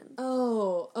Robinson.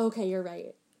 Oh, okay, you're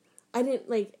right. I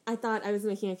thought I was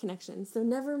making a connection, so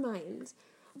never mind.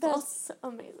 That's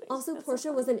amazing. Also, That's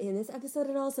Portia wasn't in this episode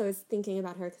at all, so I was thinking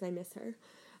about her because I miss her.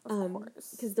 Of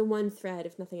course. Because the one thread,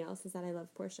 if nothing else, is that I love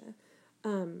Portia.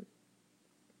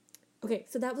 Okay,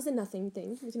 so that was a nothing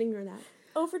thing. We can ignore that.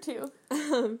 0 for 2.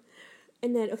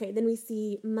 And then we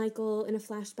see Michael in a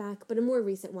flashback, but a more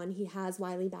recent one. He has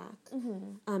Wiley back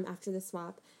after the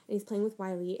swap, and he's playing with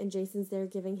Wiley, and Jason's there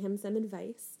giving him some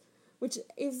advice. Which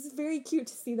is very cute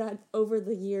to see that over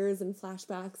the years and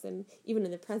flashbacks and even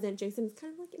in the present, Jason's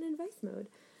kind of like in advice mode.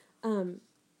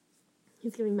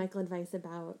 He's giving Michael advice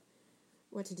about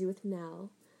what to do with Nell.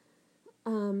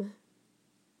 All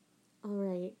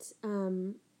right.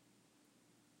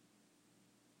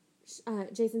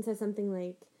 Jason says something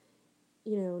like,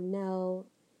 Nell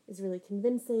is really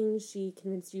convincing. She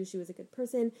convinced you she was a good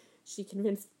person. She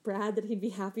convinced Brad that he'd be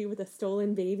happy with a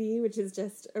stolen baby, which is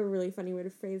just a really funny way to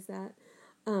phrase that.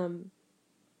 And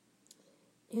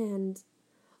then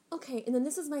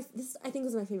this I think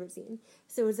was my favorite scene.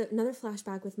 So it was another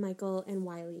flashback with Michael and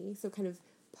Wiley, so kind of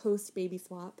post baby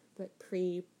swap, but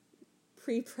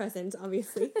pre-present,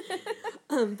 obviously.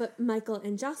 But Michael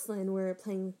and Jocelyn were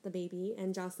playing with the baby,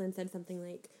 and Jocelyn said something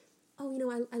like,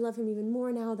 oh, I love him even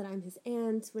more now that I'm his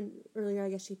aunt, when earlier I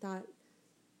guess she thought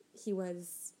he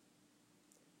was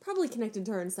probably connected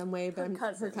to her in some way, but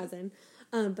her cousin.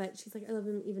 But she's like, I love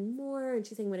him even more, and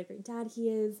she's saying what a great dad he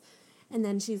is. And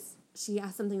then she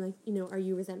asked something like, are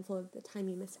you resentful of the time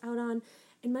you missed out on?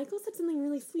 And Michael said something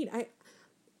really sweet.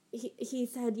 He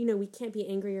said, we can't be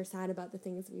angry or sad about the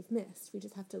things we've missed. We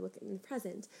just have to look in the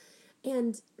present.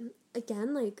 And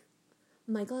again, like,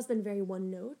 Michael has been very one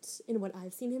note in what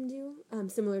I've seen him do,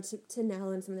 similar to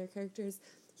Nell and some of their characters.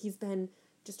 He's been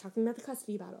just talking about the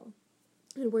custody battle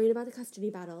and worried about the custody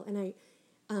battle. And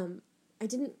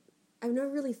I've never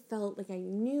really felt like I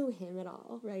knew him at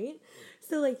all, right?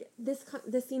 So, like, this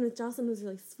scene with Jocelyn was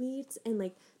really sweet, and,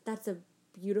 like, that's a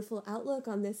beautiful outlook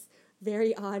on this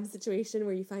very odd situation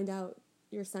where you find out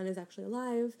your son is actually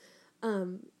alive.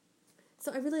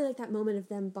 So I really like that moment of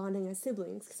them bonding as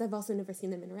siblings, because I've also never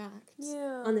seen them interact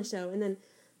on the show. And then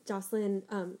Jocelyn,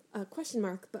 a question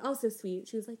mark, but also sweet.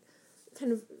 She was like,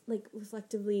 kind of like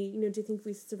reflectively, do you think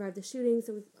we survived the shooting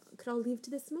so we could all leave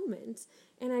to this moment?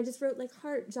 And I just wrote like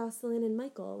heart Jocelyn and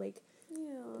Michael, like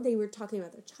they were talking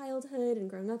about their childhood and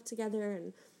growing up together,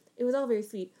 and it was all very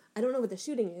sweet. I don't know what the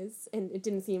shooting is, and it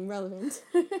didn't seem relevant,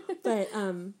 but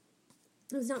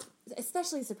I was not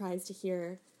especially surprised to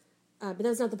hear, but that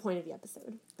was not the point of the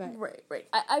episode. But Right.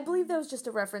 I believe that was just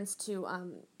a reference to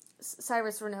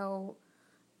Cyrus Renault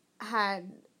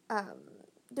had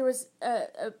there was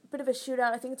a bit of a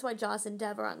shootout. I think it's why Joss and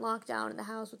Dev are on lockdown in the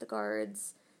house with the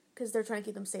guards because they're trying to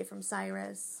keep them safe from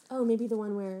Cyrus. Oh, maybe the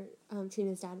one where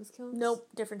Trina's dad was killed? Nope,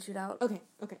 different shootout.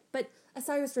 Okay. But a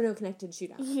Cyrus Renault connected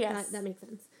shootout. Yes. That makes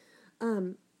sense.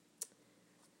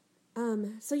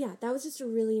 So yeah, that was just a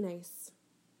really nice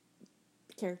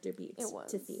character beat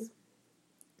to see.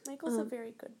 Michael's a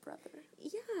very good brother.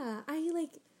 Yeah, I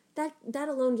like that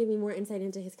alone gave me more insight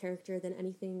into his character than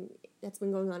anything that's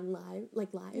been going on live over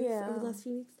the last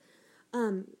few weeks.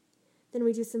 Then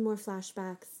we do some more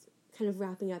flashbacks, kind of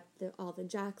wrapping up all the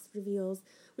Jax reveals,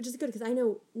 which is good because I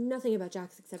know nothing about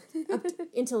Jax except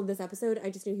until this episode. I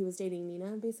just knew he was dating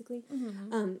Nina, basically.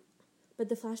 Mm-hmm. But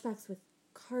the flashbacks with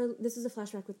this was a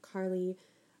flashback with Carly.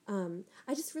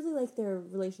 I just really like their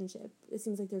relationship. It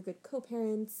seems like they're good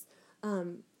co-parents.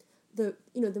 The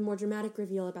more dramatic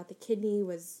reveal about the kidney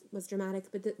was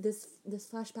dramatic, but this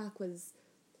flashback was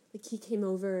like he came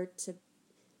over to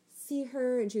see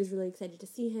her and she was really excited to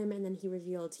see him, and then he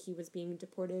revealed he was being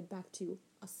deported back to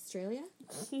Australia.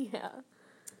 Yeah.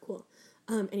 Cool.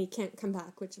 And he can't come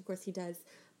back, which of course he does.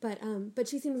 But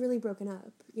she seemed really broken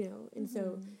up, and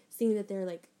so seeing that they're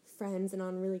like friends and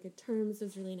on really good terms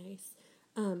was really nice.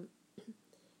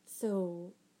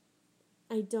 So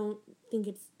I don't think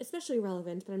it's especially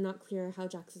relevant, but I'm not clear how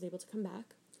Jax was able to come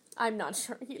back. I'm not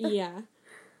sure either. Yeah.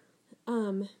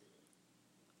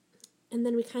 And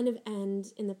then we kind of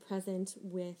end in the present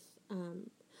with, and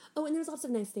there's lots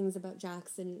of nice things about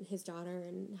Jax and his daughter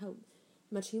and how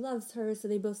much he loves her, so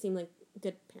they both seem like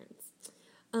good parents.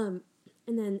 And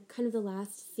then kind of the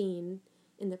last scene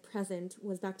in the present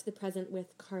was back to the present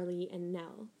with Carly and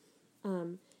Nell.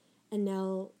 And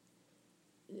Nell,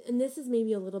 and this is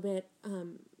maybe a little bit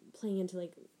playing into,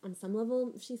 like, on some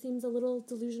level, she seems a little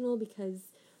delusional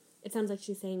because it sounds like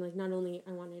she's saying, like, not only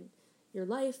I wanted your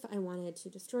life, I wanted to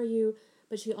destroy you,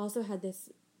 but she also had this,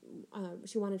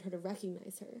 she wanted her to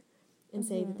recognize her and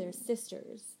say that they're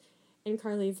sisters. And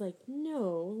Carly's like,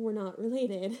 no, we're not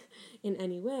related in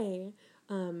any way.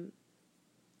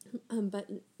 But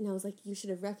Nell's like, you should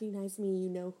have recognized me, you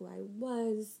know who I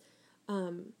was.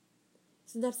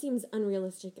 So that seems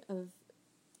unrealistic of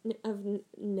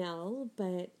Nell,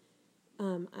 but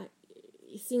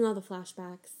seeing all the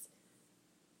flashbacks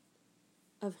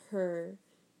of her,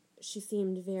 she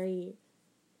seemed very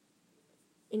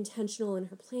intentional in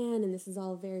her plan, and this is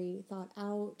all very thought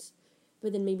out.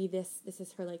 But then maybe this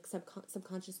is her, like,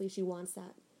 subconsciously she wants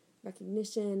that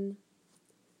recognition.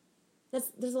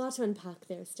 There's a lot to unpack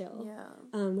there still.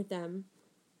 Yeah. With them.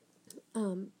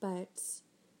 But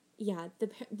yeah,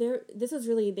 this was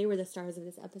really, they were the stars of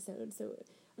this episode, so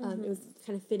it was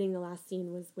kind of fitting the last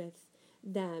scene was with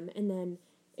them, and then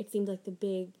it seemed like the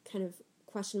big kind of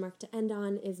question mark to end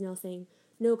on is Nell saying,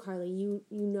 no, Carly, you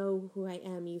know who I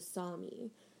am, you saw me.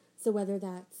 So whether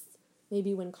that's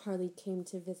maybe when Carly came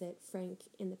to visit Frank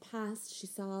in the past, she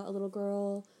saw a little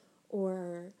girl,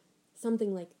 or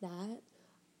something like that.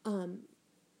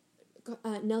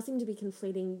 Nell seemed to be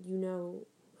conflating,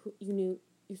 you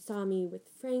saw me with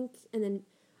Frank, and then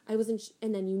I wasn't,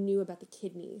 and then you knew about the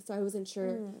kidney, so I wasn't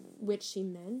sure which she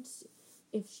meant.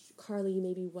 If Carly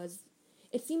maybe was,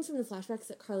 it seems from the flashbacks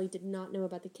that Carly did not know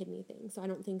about the kidney thing, so I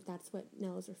don't think that's what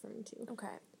Nell is referring to. Okay.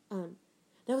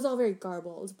 That was all very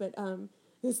garbled, but it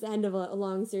was the end of a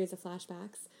long series of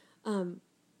flashbacks. But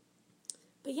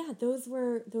yeah, those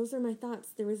were my thoughts.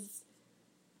 There was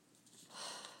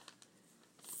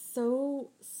so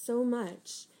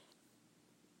much.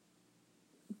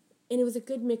 And it was a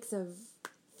good mix of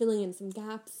filling in some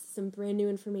gaps, some brand new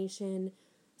information,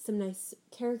 some nice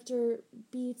character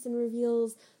beats and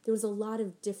reveals. There was a lot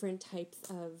of different types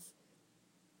of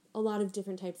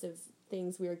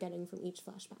things we were getting from each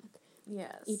flashback.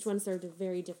 Yes. Each one served a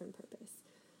very different purpose.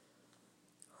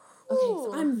 Okay,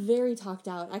 so I'm very talked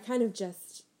out. I kind of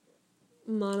just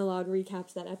monologue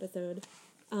recapped that episode.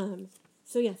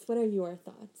 So yes, what are your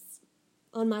thoughts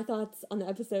on my thoughts on the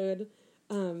episode?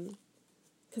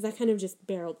 Because I kind of just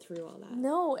barreled through all that.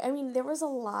 No, I mean, there was a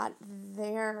lot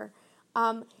there.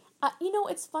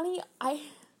 It's funny, I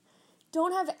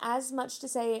don't have as much to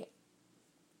say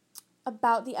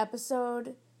about the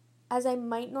episode as I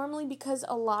might normally, because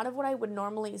a lot of what I would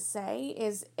normally say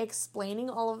is explaining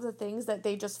all of the things that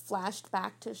they just flashed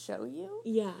back to show you.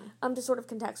 Yeah. To sort of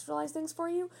contextualize things for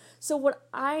you. So what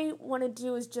I want to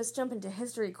do is just jump into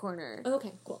History Corner.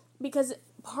 Okay, cool. Because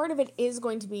part of it is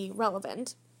going to be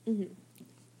relevant. Mm-hmm.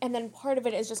 And then part of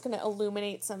it is just going to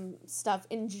illuminate some stuff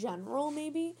in general,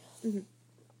 maybe. Mm-hmm.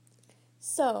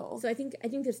 So I think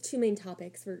there's two main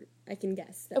topics I can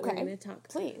guess that we're going to talk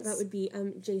please. about. Would be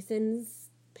Jason's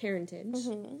parentage,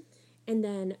 Mm-hmm. and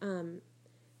then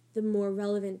the more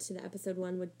relevant to the episode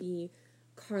one would be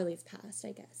Carly's past,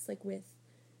 I guess, like with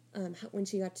when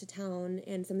she got to town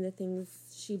and some of the things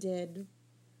she did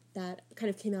that kind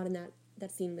of came out in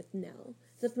that scene with Nell.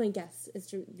 So that's my guess,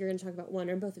 you're going to talk about one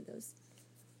or both of those.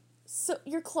 So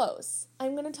you're close.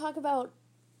 I'm going to talk about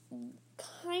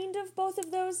kind of both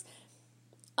of those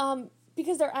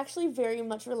because they're actually very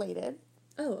much related.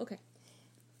 Oh, okay.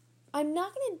 I'm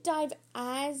not going to dive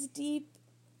as deep.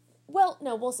 Well,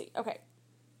 no, we'll see. Okay.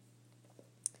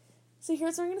 So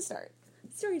here's where we're going to start.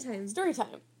 Story time. Story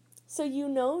time. So you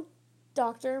know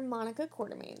Dr. Monica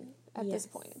Quartermain at this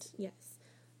point. Yes.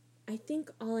 I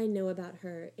think all I know about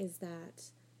her is that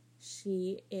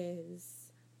she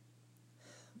is...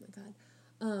 Oh my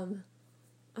god.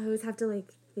 I always have to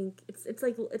think. It's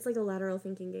like a lateral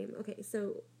thinking game. Okay,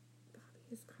 so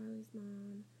Bobby is Carly's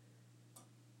mom.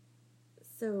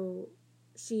 So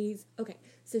she's a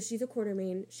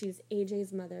Quartermain. She's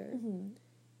AJ's mother,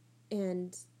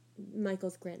 and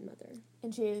Michael's grandmother.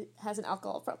 And she has an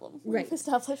alcohol problem. Right. We've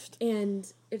established.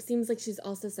 And it seems like she's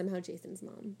also somehow Jason's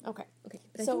mom. Okay. But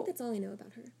I think that's all I know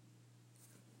about her.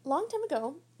 Long time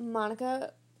ago,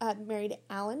 Monica married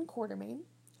Alan Quartermain.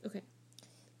 Okay.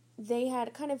 They had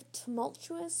a kind of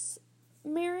tumultuous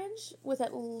marriage with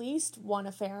at least one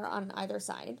affair on either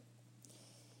side.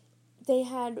 They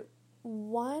had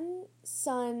one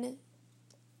son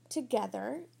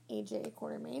together, AJ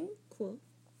Quartermain. Cool.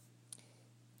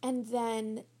 And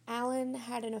then Alan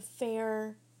had an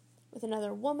affair with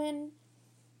another woman,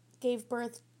 gave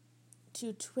birth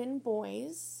to twin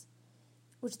boys,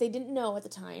 which they didn't know at the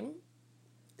time.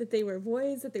 That they were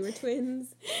boys, that they were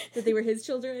twins, that they were his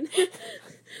children.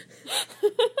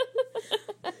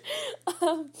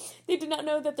 They did not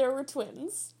know that there were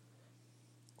twins.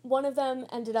 One of them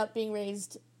ended up being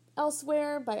raised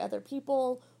elsewhere by other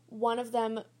people. One of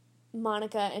them,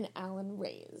 Monica and Alan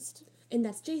raised. And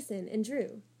that's Jason and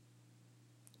Drew.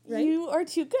 Right? You are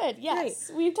too good, yes.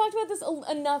 Right. We've talked about this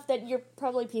enough that you're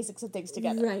probably piecing some things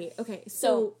together. Right, okay.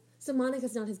 So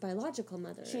Monica's not his biological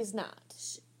mother. She's not.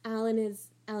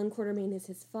 Alan Quartermain is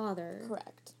his father.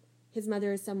 Correct. His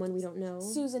mother is someone we don't know.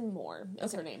 Susan Moore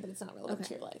is her name, but it's not relevant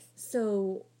to your life.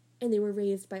 So, and they were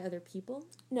raised by other people?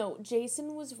 No,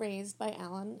 Jason was raised by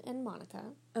Alan and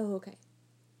Monica. Oh, okay.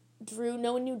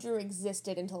 No one knew Drew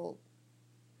existed until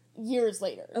years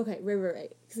later. Okay,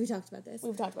 right. Because we talked about this.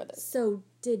 We've talked about this. So,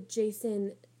 did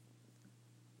Jason...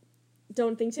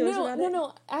 Don't think too much about it?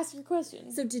 No, ask your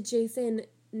question. So, did Jason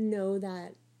know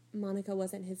that Monica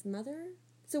wasn't his mother?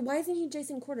 So, why isn't he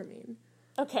Jason Quartermain?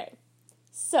 Okay,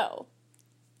 so,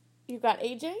 you've got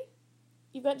AJ,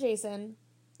 you've got Jason.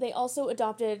 They also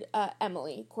adopted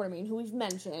Emily Quartermain, who we've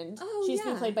mentioned. Oh, She's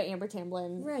being played by Amber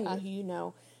Tamblyn, right. Who you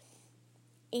know.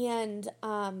 And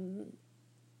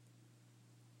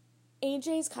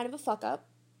AJ's kind of a fuck-up.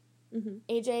 Mm-hmm.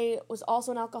 AJ was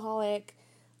also an alcoholic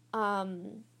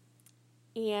and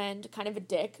kind of a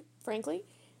dick, frankly.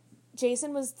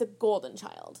 Jason was the golden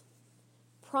child.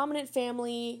 Prominent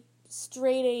family,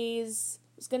 straight A's,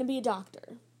 was going to be a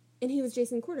doctor. And he was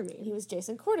Jason Quartermain. He was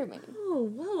Jason Quartermain.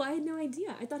 Oh, whoa, I had no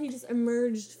idea. I thought he just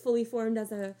emerged fully formed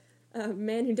as a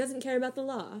man who doesn't care about the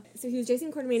law. So he was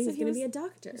Jason Quartermain, who's going to be a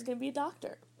doctor. He was going to be a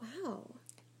doctor. Wow.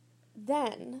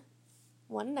 Then,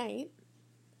 one night,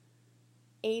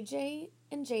 AJ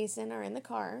and Jason are in the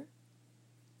car.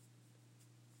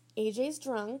 AJ's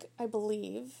drunk, I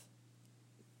believe.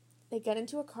 They get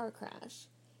into a car crash.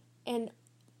 And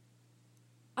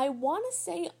I want to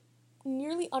say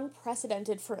nearly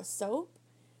unprecedented for a soap.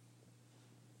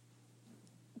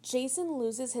 Jason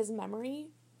loses his memory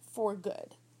for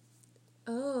good.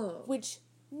 Oh. Which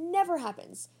never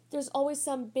happens. There's always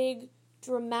some big,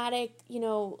 dramatic,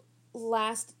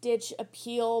 last-ditch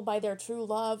appeal by their true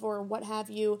love or what have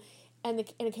you, and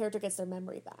a character gets their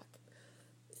memory back.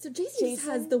 So Jason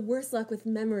has the worst luck with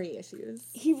memory issues.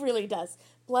 He really does.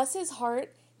 Bless his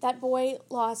heart, that boy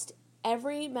lost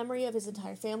every memory of his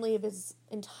entire family, of his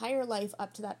entire life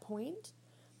up to that point.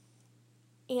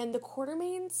 And the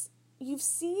Quartermains, you've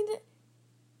seen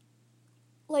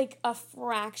a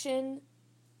fraction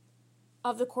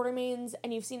of the Quartermains,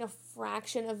 and you've seen a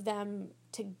fraction of them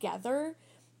together,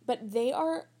 but they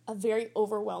are a very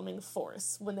overwhelming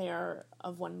force when they are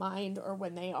of one mind or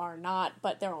when they are not,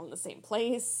 but they're all in the same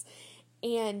place.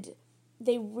 And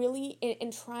they really,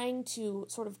 in trying to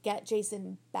sort of get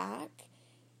Jason back,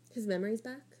 his memories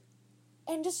back?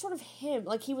 And just sort of him.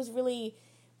 He was really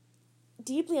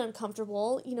deeply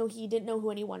uncomfortable. He didn't know who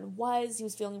anyone was. He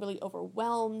was feeling really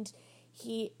overwhelmed.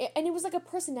 And it was like a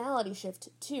personality shift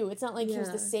too. It's not like he was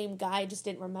Yeah. the same guy, just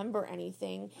didn't remember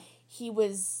anything. He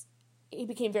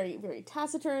became very, very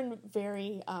taciturn,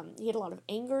 very, he had a lot of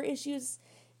anger issues,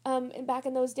 back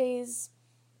in those days.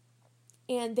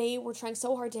 And they were trying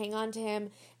so hard to hang on to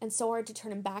him and so hard to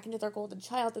turn him back into their golden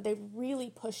child that they really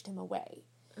pushed him away.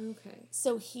 Okay.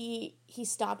 So he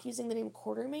stopped using the name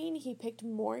Quartermain. He picked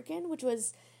Morgan, which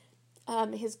was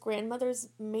his grandmother's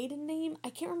maiden name. I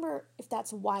can't remember if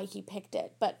that's why he picked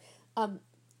it, but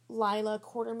Lila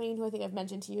Quartermain, who I think I've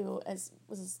mentioned to you as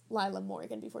was Lila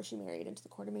Morgan before she married into the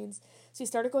Quartermains. So he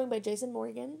started going by Jason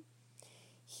Morgan.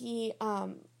 He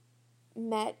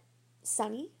met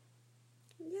Sonny,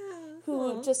 Yeah.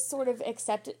 who just sort of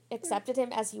accepted him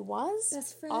as he was.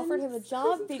 Best friends. Offered him a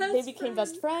job. They became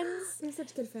best friends. They're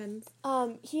such good friends.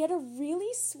 He had a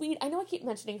really sweet... I know I keep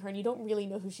mentioning her and you don't really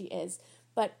know who she is,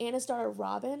 but Anna's daughter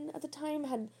Robin at the time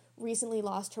had recently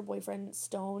lost her boyfriend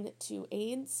Stone to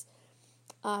AIDS,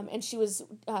 and she was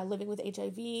living with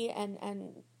HIV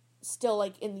and still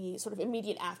like in the sort of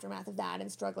immediate aftermath of that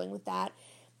and struggling with that.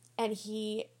 And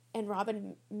he and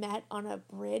Robin met on a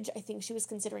bridge. I think she was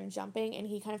considering jumping, and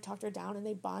he kind of talked her down, and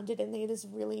they bonded, and they had this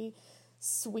really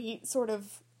sweet sort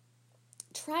of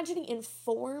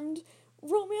tragedy-informed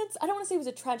romance. I don't want to say it was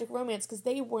a tragic romance, because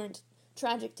they weren't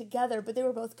tragic together, but they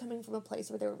were both coming from a place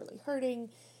where they were really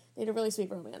hurting. They had a really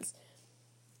sweet romance.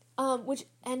 Which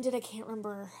ended, I can't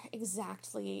remember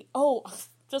exactly. Oh,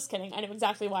 just kidding. I know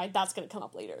exactly why. That's going to come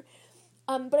up later.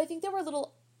 But I think they were a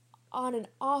little on and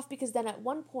off, because then at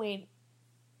one point,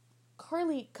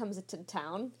 Carly comes into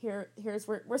town. Here's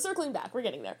where we're circling back. We're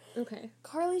getting there. Okay.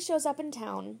 Carly shows up in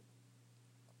town,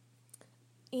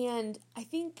 and I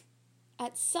think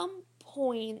at some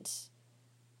point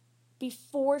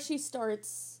before she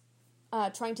starts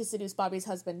trying to seduce Bobby's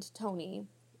husband, Tony,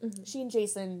 she and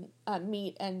Jason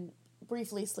meet and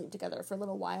briefly sleep together for a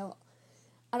little while.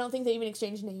 I don't think they even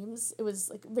exchanged names. It was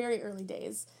like very early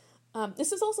days.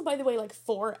 This is also, by the way, like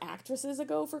 4 actresses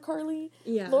ago for Carly.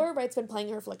 Yeah. Laura Wright's been playing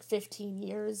her for like 15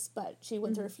 years, but she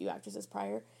went through a few actresses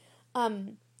prior.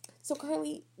 So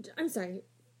Carly... I'm sorry.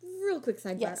 Real quick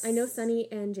sidebar. Yes. I know Sonny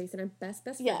and Jason are best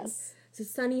friends. Yes. So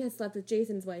Sonny has slept with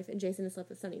Jason's wife, and Jason has slept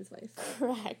with Sonny's wife.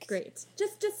 Correct. Great.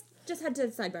 Just had to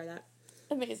sidebar that.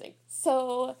 Amazing.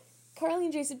 So Carly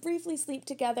and Jason briefly sleep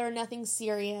together, nothing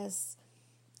serious.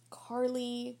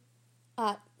 Carly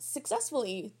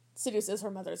successfully seduces her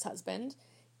mother's husband,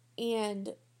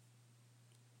 and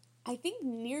I think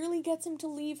nearly gets him to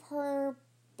leave her,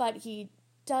 but he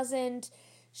doesn't.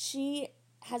 She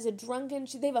has a drunken...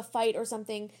 they have a fight or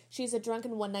something. She has a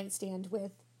drunken one-night stand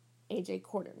with AJ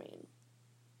Quartermain.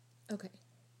 Okay.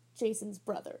 Jason's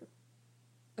brother.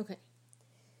 Okay.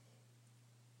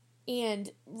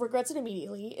 And regrets it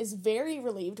immediately, is very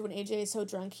relieved when AJ is so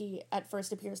drunk he at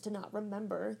first appears to not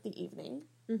remember the evening.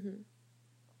 Mm-hmm.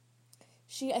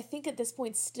 She, I think at this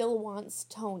point, still wants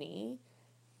Tony.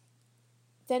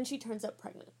 Then she turns up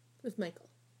pregnant. With Michael.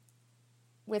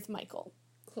 With Michael.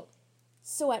 Cool.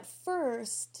 So at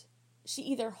first, she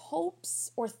either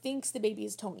hopes or thinks the baby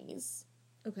is Tony's.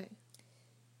 Okay.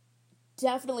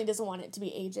 Definitely doesn't want it to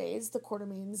be AJ's. The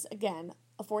Quartermains, again,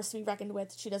 a force to be reckoned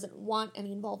with. She doesn't want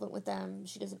any involvement with them.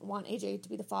 She doesn't want AJ to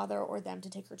be the father or them to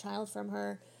take her child from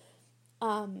her.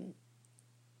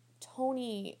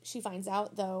 Tony, she finds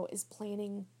out, though, is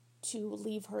planning to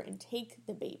leave her and take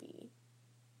the baby.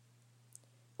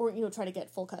 Or, try to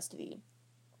get full custody.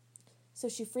 So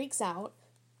she freaks out,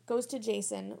 goes to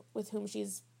Jason, with whom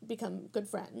she's become good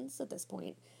friends at this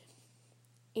point.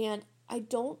 And I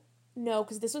don't know,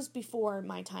 because this was before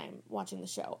my time watching the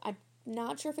show. I'm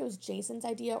not sure if it was Jason's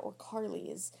idea or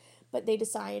Carly's, but they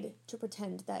decide to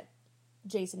pretend that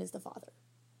Jason is the father.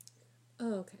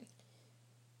 Oh, okay.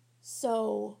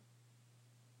 So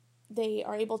they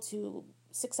are able to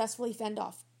successfully fend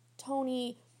off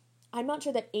Tony. I'm not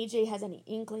sure that AJ has any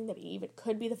inkling that he even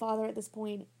could be the father at this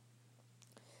point.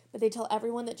 But they tell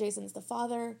everyone that Jason's the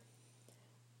father.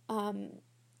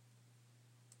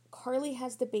 Carly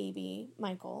has the baby,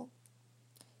 Michael,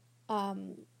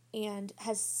 and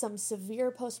has some severe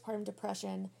postpartum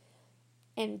depression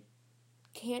and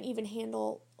can't even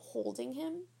handle holding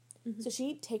him. Mm-hmm. So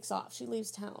she takes off. She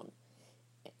leaves town.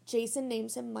 Jason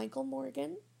names him Michael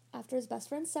Morgan after his best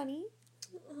friend Sonny.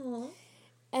 Aww.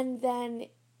 And then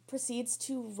proceeds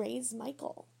to raise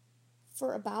Michael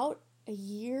for about a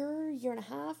year and a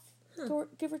half,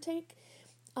 give or take.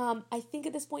 I think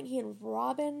at this point he and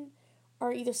Robin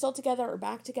are either still together or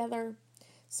back together.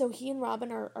 So he and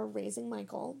Robin are raising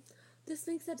Michael. This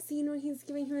makes that scene when he's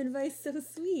giving him advice so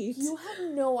sweet. You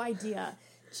have no idea.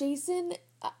 Jason,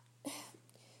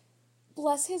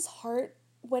 bless his heart,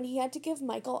 when he had to give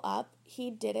Michael up,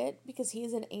 he did it because he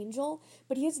is an angel,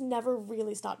 but he has never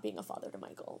really stopped being a father to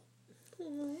Michael.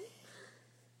 Aww.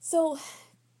 So,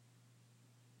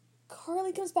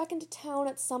 Carly comes back into town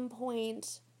at some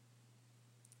point,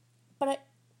 but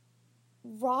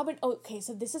Robin... Okay,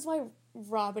 so this is why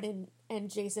Robin and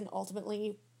Jason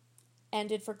ultimately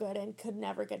ended for good and could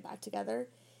never get back together.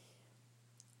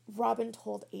 Robin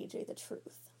told AJ the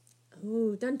truth.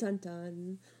 Oh, dun dun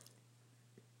dun.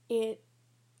 It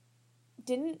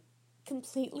didn't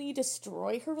completely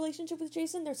destroy her relationship with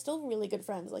Jason. They're still really good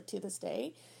friends, like, to this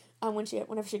day,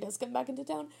 whenever she does come back into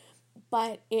town.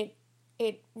 But it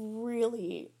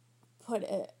really put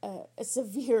a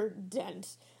severe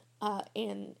dent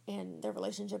in their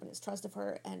relationship and his trust of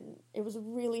her, and it was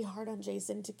really hard on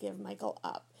Jason to give Michael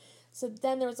up. So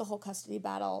then there was a whole custody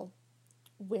battle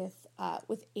with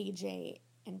AJ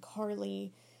and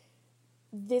Carly.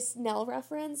 This Nell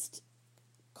referenced,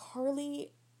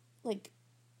 Carly, like,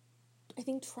 I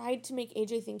think tried to make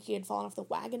AJ think he had fallen off the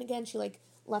wagon again. She, like,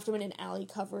 left him in an alley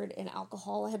covered in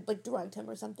alcohol. I had, like, drugged him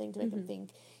or something to make him think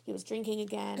he was drinking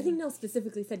again. I think Nell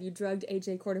specifically said you drugged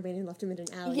AJ Quartermain and left him in an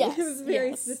alley. Yes, it was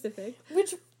very specific.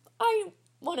 Which I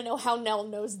want to know how Nell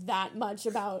knows that much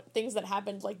about things that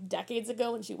happened, like, decades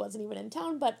ago when she wasn't even in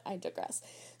town, but I digress.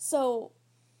 So,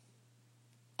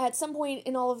 at some point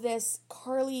in all of this,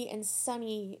 Carly and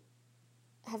Sonny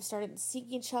have started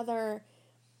seeing each other.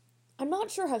 I'm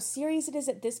not sure how serious it is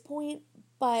at this point,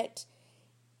 but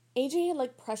AJ had,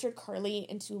 like, pressured Carly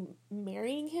into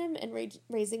marrying him and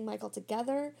raising Michael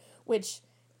together, which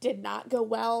did not go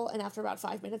well, and after about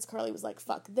 5 minutes, Carly was like,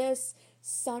 fuck this.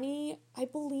 Sonny, I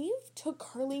believe, took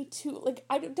Carly to, like,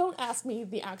 don't ask me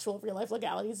the actual real-life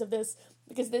legalities of this,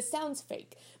 because this sounds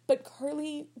fake, but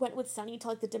Carly went with Sonny to,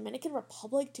 like, the Dominican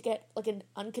Republic to get, like, an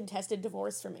uncontested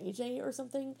divorce from AJ or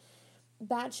something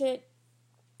batshit,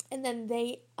 and then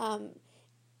they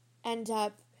end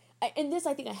up, and this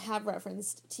I think I have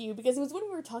referenced to you, because it was when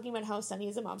we were talking about how Sonny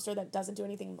is a mobster that doesn't do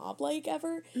anything mob-like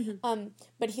ever,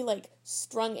 but he, like,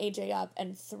 strung AJ up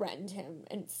and threatened him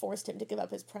and forced him to give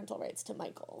up his parental rights to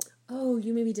Michael. Oh,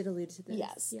 you maybe did allude to this.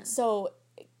 Yes. Yeah. So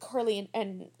Carly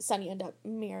and Sonny end up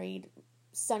married.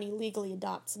 Sonny legally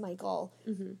adopts Michael.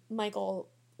 Michael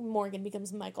Morgan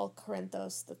becomes Michael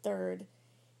Corinthos III,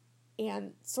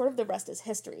 and sort of the rest is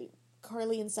history.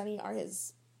 Carly and Sonny are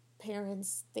his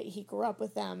parents. He grew up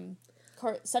with them.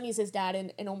 Sonny's his dad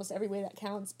in almost every way that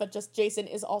counts, but just Jason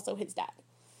is also his dad.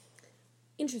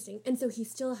 Interesting. And so he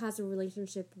still has a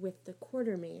relationship with the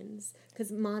Quartermains,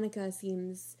 because Monica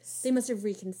seems... They must have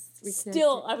reconnected.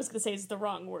 Still, I was going to say it's the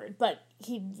wrong word, but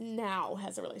he now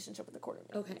has a relationship with the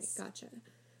Quartermains. Okay, gotcha.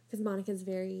 Because Monica's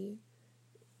very...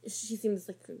 She seems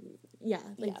like,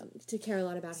 to care a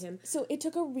lot about him. So it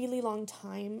took a really long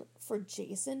time for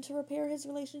Jason to repair his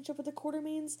relationship with the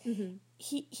Quartermains.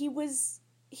 He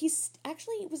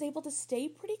actually was able to stay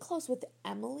pretty close with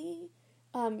Emily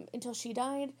until she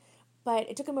died, but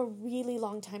it took him a really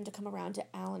long time to come around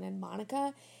to Alan and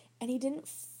Monica, and he didn't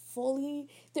fully...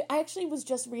 I actually was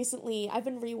just recently... I've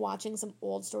been rewatching some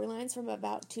old storylines from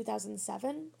about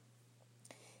 2007,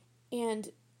 and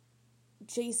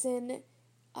Jason...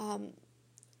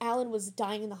 Alan was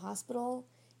dying in the hospital,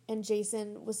 and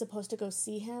Jason was supposed to go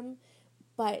see him,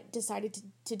 but decided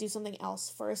to do something else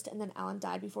first, and then Alan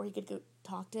died before he could go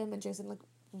talk to him, and Jason, like,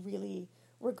 really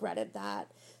regretted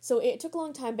that. So it took a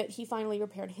long time, but he finally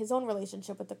repaired his own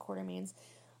relationship with the Quartermains.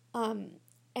 And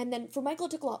then for Michael,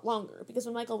 it took a lot longer, because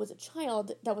when Michael was a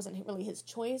child, that wasn't really his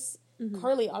choice.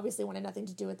 Carly obviously wanted nothing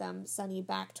to do with them. Sonny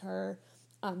backed her.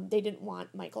 They didn't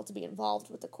want Michael to be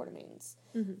involved with the Quartermains.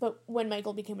 But when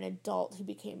Michael became an adult, he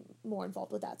became more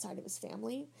involved with that side of his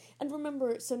family. And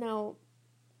remember, so now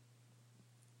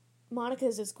Monica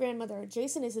is his grandmother.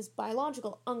 Jason is his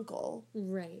biological uncle.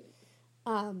 Right.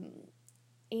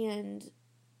 And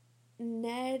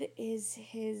Ned is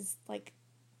his, like,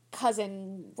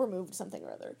 cousin removed something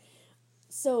or other.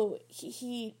 So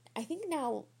he I think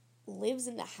now lives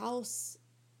in the house,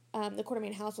 the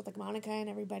Quartermain house with, like, Monica and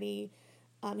everybody.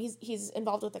 He's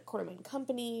involved with the Quartermain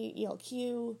Company,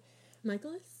 ELQ.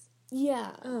 Michael is?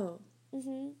 Yeah. Oh.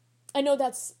 I know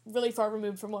that's really far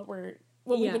removed from what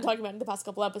we've been talking about in the past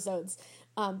couple episodes.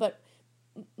 But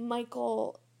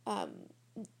Michael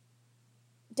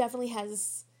definitely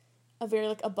has a very,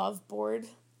 like, above board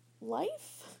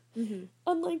life.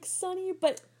 Unlike Sonny,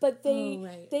 but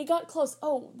they got close.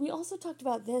 Oh, we also talked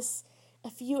about this a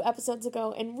few episodes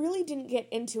ago and really didn't get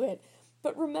into it.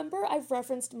 But remember, I've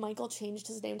referenced Michael changed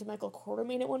his name to Michael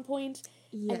Quartermain at one point,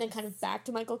 and then kind of back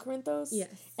to Michael Corinthos. Yes.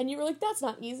 And you were like, that's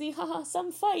not easy, haha,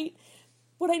 some fight.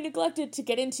 What I neglected to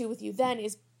get into with you then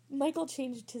is Michael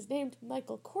changed his name to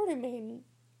Michael Quartermain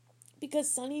because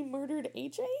Sonny murdered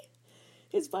AJ,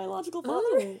 his biological father.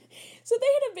 Oh. So they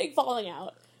had a big falling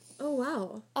out. Oh,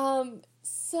 wow.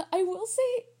 So I will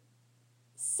say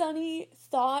Sonny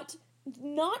thought,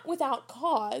 not without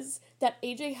cause, that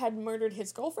AJ had murdered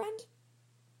his girlfriend.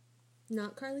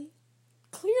 Not Carly?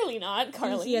 Clearly not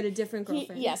Carly. He had a different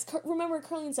girlfriend. Yes. Remember,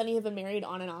 Carly and Sonny have been married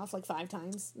on and off like 5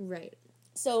 times. Right.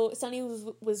 So Sonny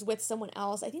was with someone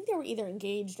else. I think they were either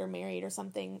engaged or married or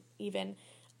something even.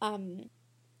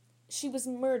 She was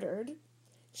murdered.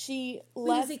 She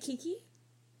left... Wait, is it Kiki?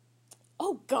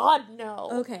 Oh, God, no.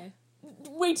 Okay.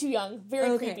 Way too young.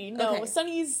 Very creepy. No, okay.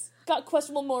 Sonny's got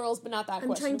questionable morals, but not that I'm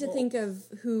questionable. trying to think of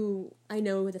who I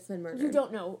know that's been murdered. You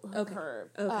don't know Okay.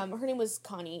 her. Okay. Her name was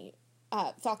Connie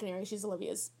Falconeri. She's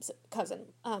Olivia's cousin.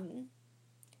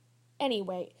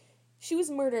 Anyway, she was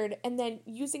murdered, and then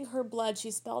using her blood,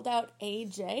 she spelled out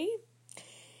AJ.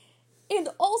 And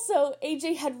also,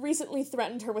 AJ had recently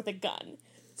threatened her with a gun.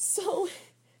 So,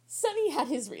 Sonny had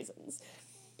his reasons.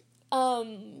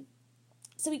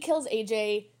 So he kills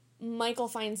AJ. Michael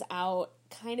finds out,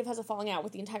 kind of has a falling out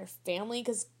with the entire family,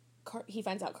 because he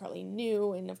finds out Carly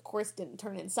knew, and of course didn't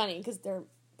turn in Sonny, because they're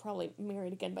probably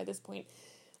married again by this point.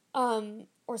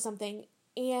 Or something.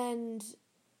 And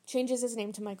changes his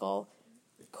name to Michael.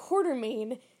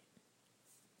 Quartermain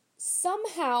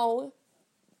somehow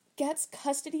gets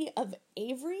custody of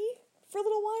Avery for a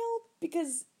little while,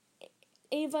 because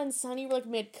Ava and Sonny were like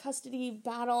mid-custody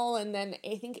battle, and then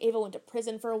I think Ava went to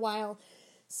prison for a while.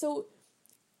 So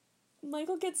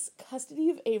Michael gets custody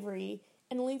of Avery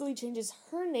and legally changes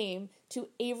her name to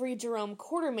Avery Jerome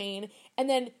Quartermain, and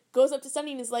then goes up to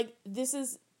Sonny and is like, this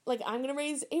is, like, I'm gonna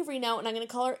raise Avery now, and I'm gonna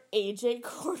call her AJ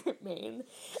Quartermain.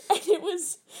 And it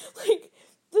was, like,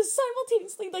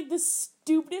 simultaneously, like, the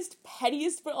stupidest,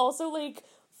 pettiest, but also, like,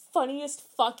 funniest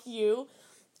fuck you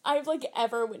I've, like,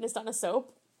 ever witnessed on a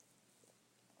soap.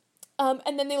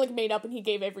 And then they, like, made up and he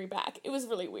gave Avery back. It was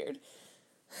really weird.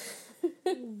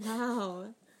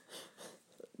 Wow.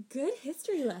 Good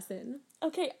history lesson.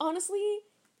 Okay, honestly,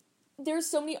 there's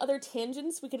so many other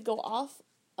tangents we could go off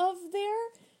of there,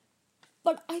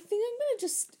 but I think I'm gonna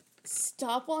just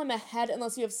stop while I'm ahead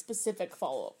unless you have specific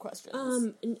follow-up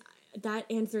questions. That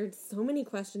answered so many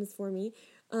questions for me.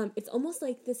 It's almost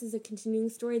like this is a continuing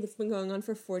story that's been going on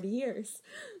for 40 years.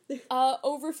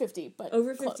 Over 50, but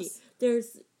Over 50. close.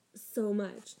 There's so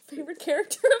much. Favorite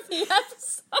character of the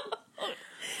episode?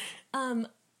 I'm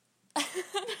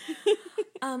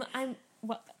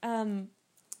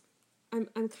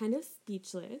kind of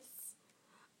speechless.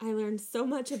 I learned so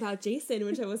much about Jason,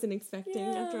 which I wasn't expecting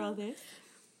after all this.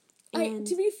 And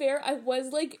To be fair, I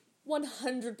was like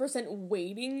 100%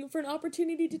 waiting for an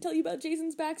opportunity to tell you about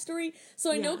Jason's backstory.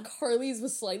 So I know Carly's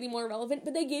was slightly more relevant,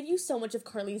 but they gave you so much of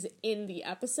Carly's in the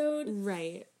episode.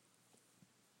 Right.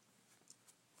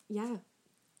 Yeah.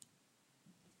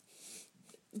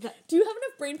 Do you have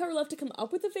enough brain power left to come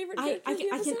up with a favorite character?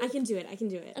 I can do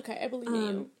it. Okay, I believe in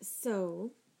you.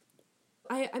 So,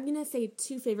 I'm gonna say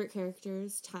 2 favorite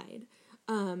characters tied.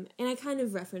 And I kind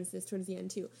of referenced this towards the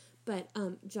end too. But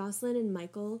Jocelyn and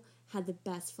Michael had the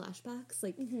best flashbacks.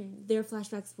 Like, their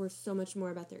flashbacks were so much more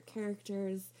about their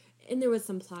characters. And there was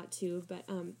some plot too. But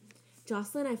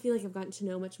Jocelyn, I feel like I've gotten to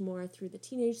know much more through the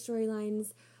teenage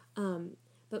storylines.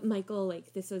 But Michael,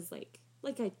 like, this was like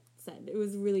I said, it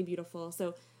was really beautiful.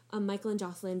 So Michael and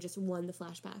Jocelyn just won the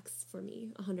flashbacks for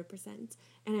me 100%,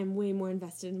 and I'm way more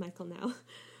invested in Michael now.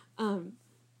 And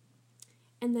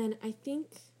then I think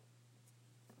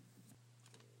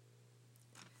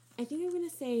I'm gonna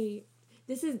say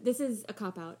this is a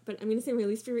cop out, but I'm gonna say my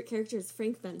least favorite character is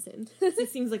Frank Benson. He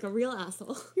seems like a real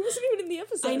asshole. He wasn't even in the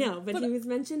episode. I know, but he was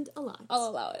mentioned a lot. I'll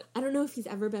allow it. I don't know if he's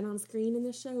ever been on screen in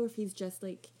this show, or if he's just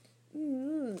like.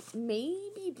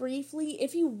 Maybe briefly.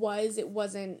 If he was, it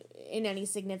wasn't in any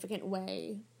significant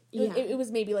way. Yeah. It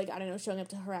was maybe like, I don't know, showing up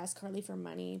to harass Carly for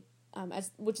money,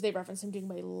 which they referenced him doing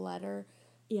by letter.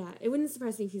 Yeah, it wouldn't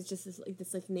surprise me if he's just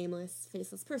this nameless,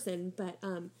 faceless person, but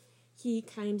he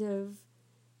kind of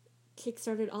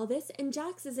kickstarted all this, and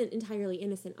Jax isn't entirely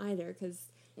innocent either,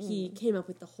 because he came up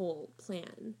with the whole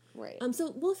plan. Right.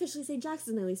 So we'll officially say Jax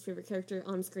is my least favorite character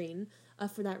on screen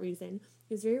for that reason.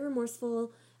 He was very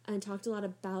remorseful and talked a lot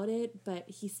about it, but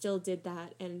he still did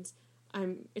that, and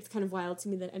it's kind of wild to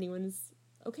me that anyone's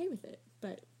okay with it.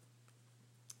 But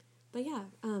yeah,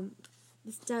 and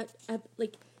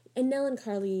Nell and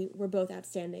Carly were both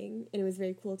outstanding, and it was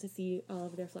very cool to see all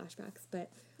of their flashbacks. But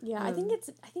yeah, I think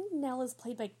Nell is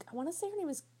played by, I want to say her name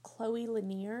is Chloe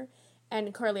Lanier,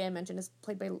 and Carly, I mentioned, is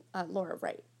played by Laura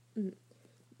Wright. Mm-hmm.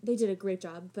 They did a great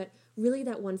job, but really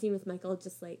that one scene with Michael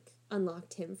just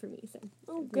unlocked him for me. So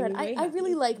good. I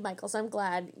really like Michael, so I'm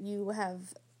glad you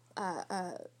have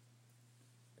I'm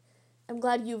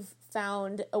glad you've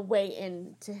found a way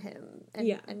into him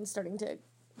and starting to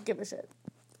give a shit.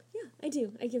 Yeah, I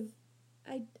do.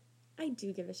 I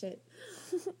do give a shit.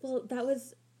 Well, that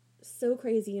was so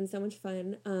crazy and so much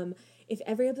fun. If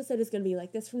every episode is going to be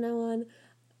like this from now on,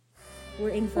 we're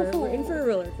in for a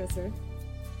roller coaster.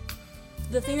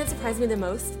 The thing that surprised me the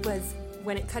most was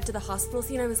when it cut to the hospital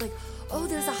scene. I was like, oh,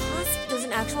 there's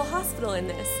an actual hospital in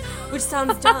this, which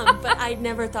sounds dumb, but I'd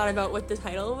never thought about what the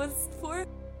title was for.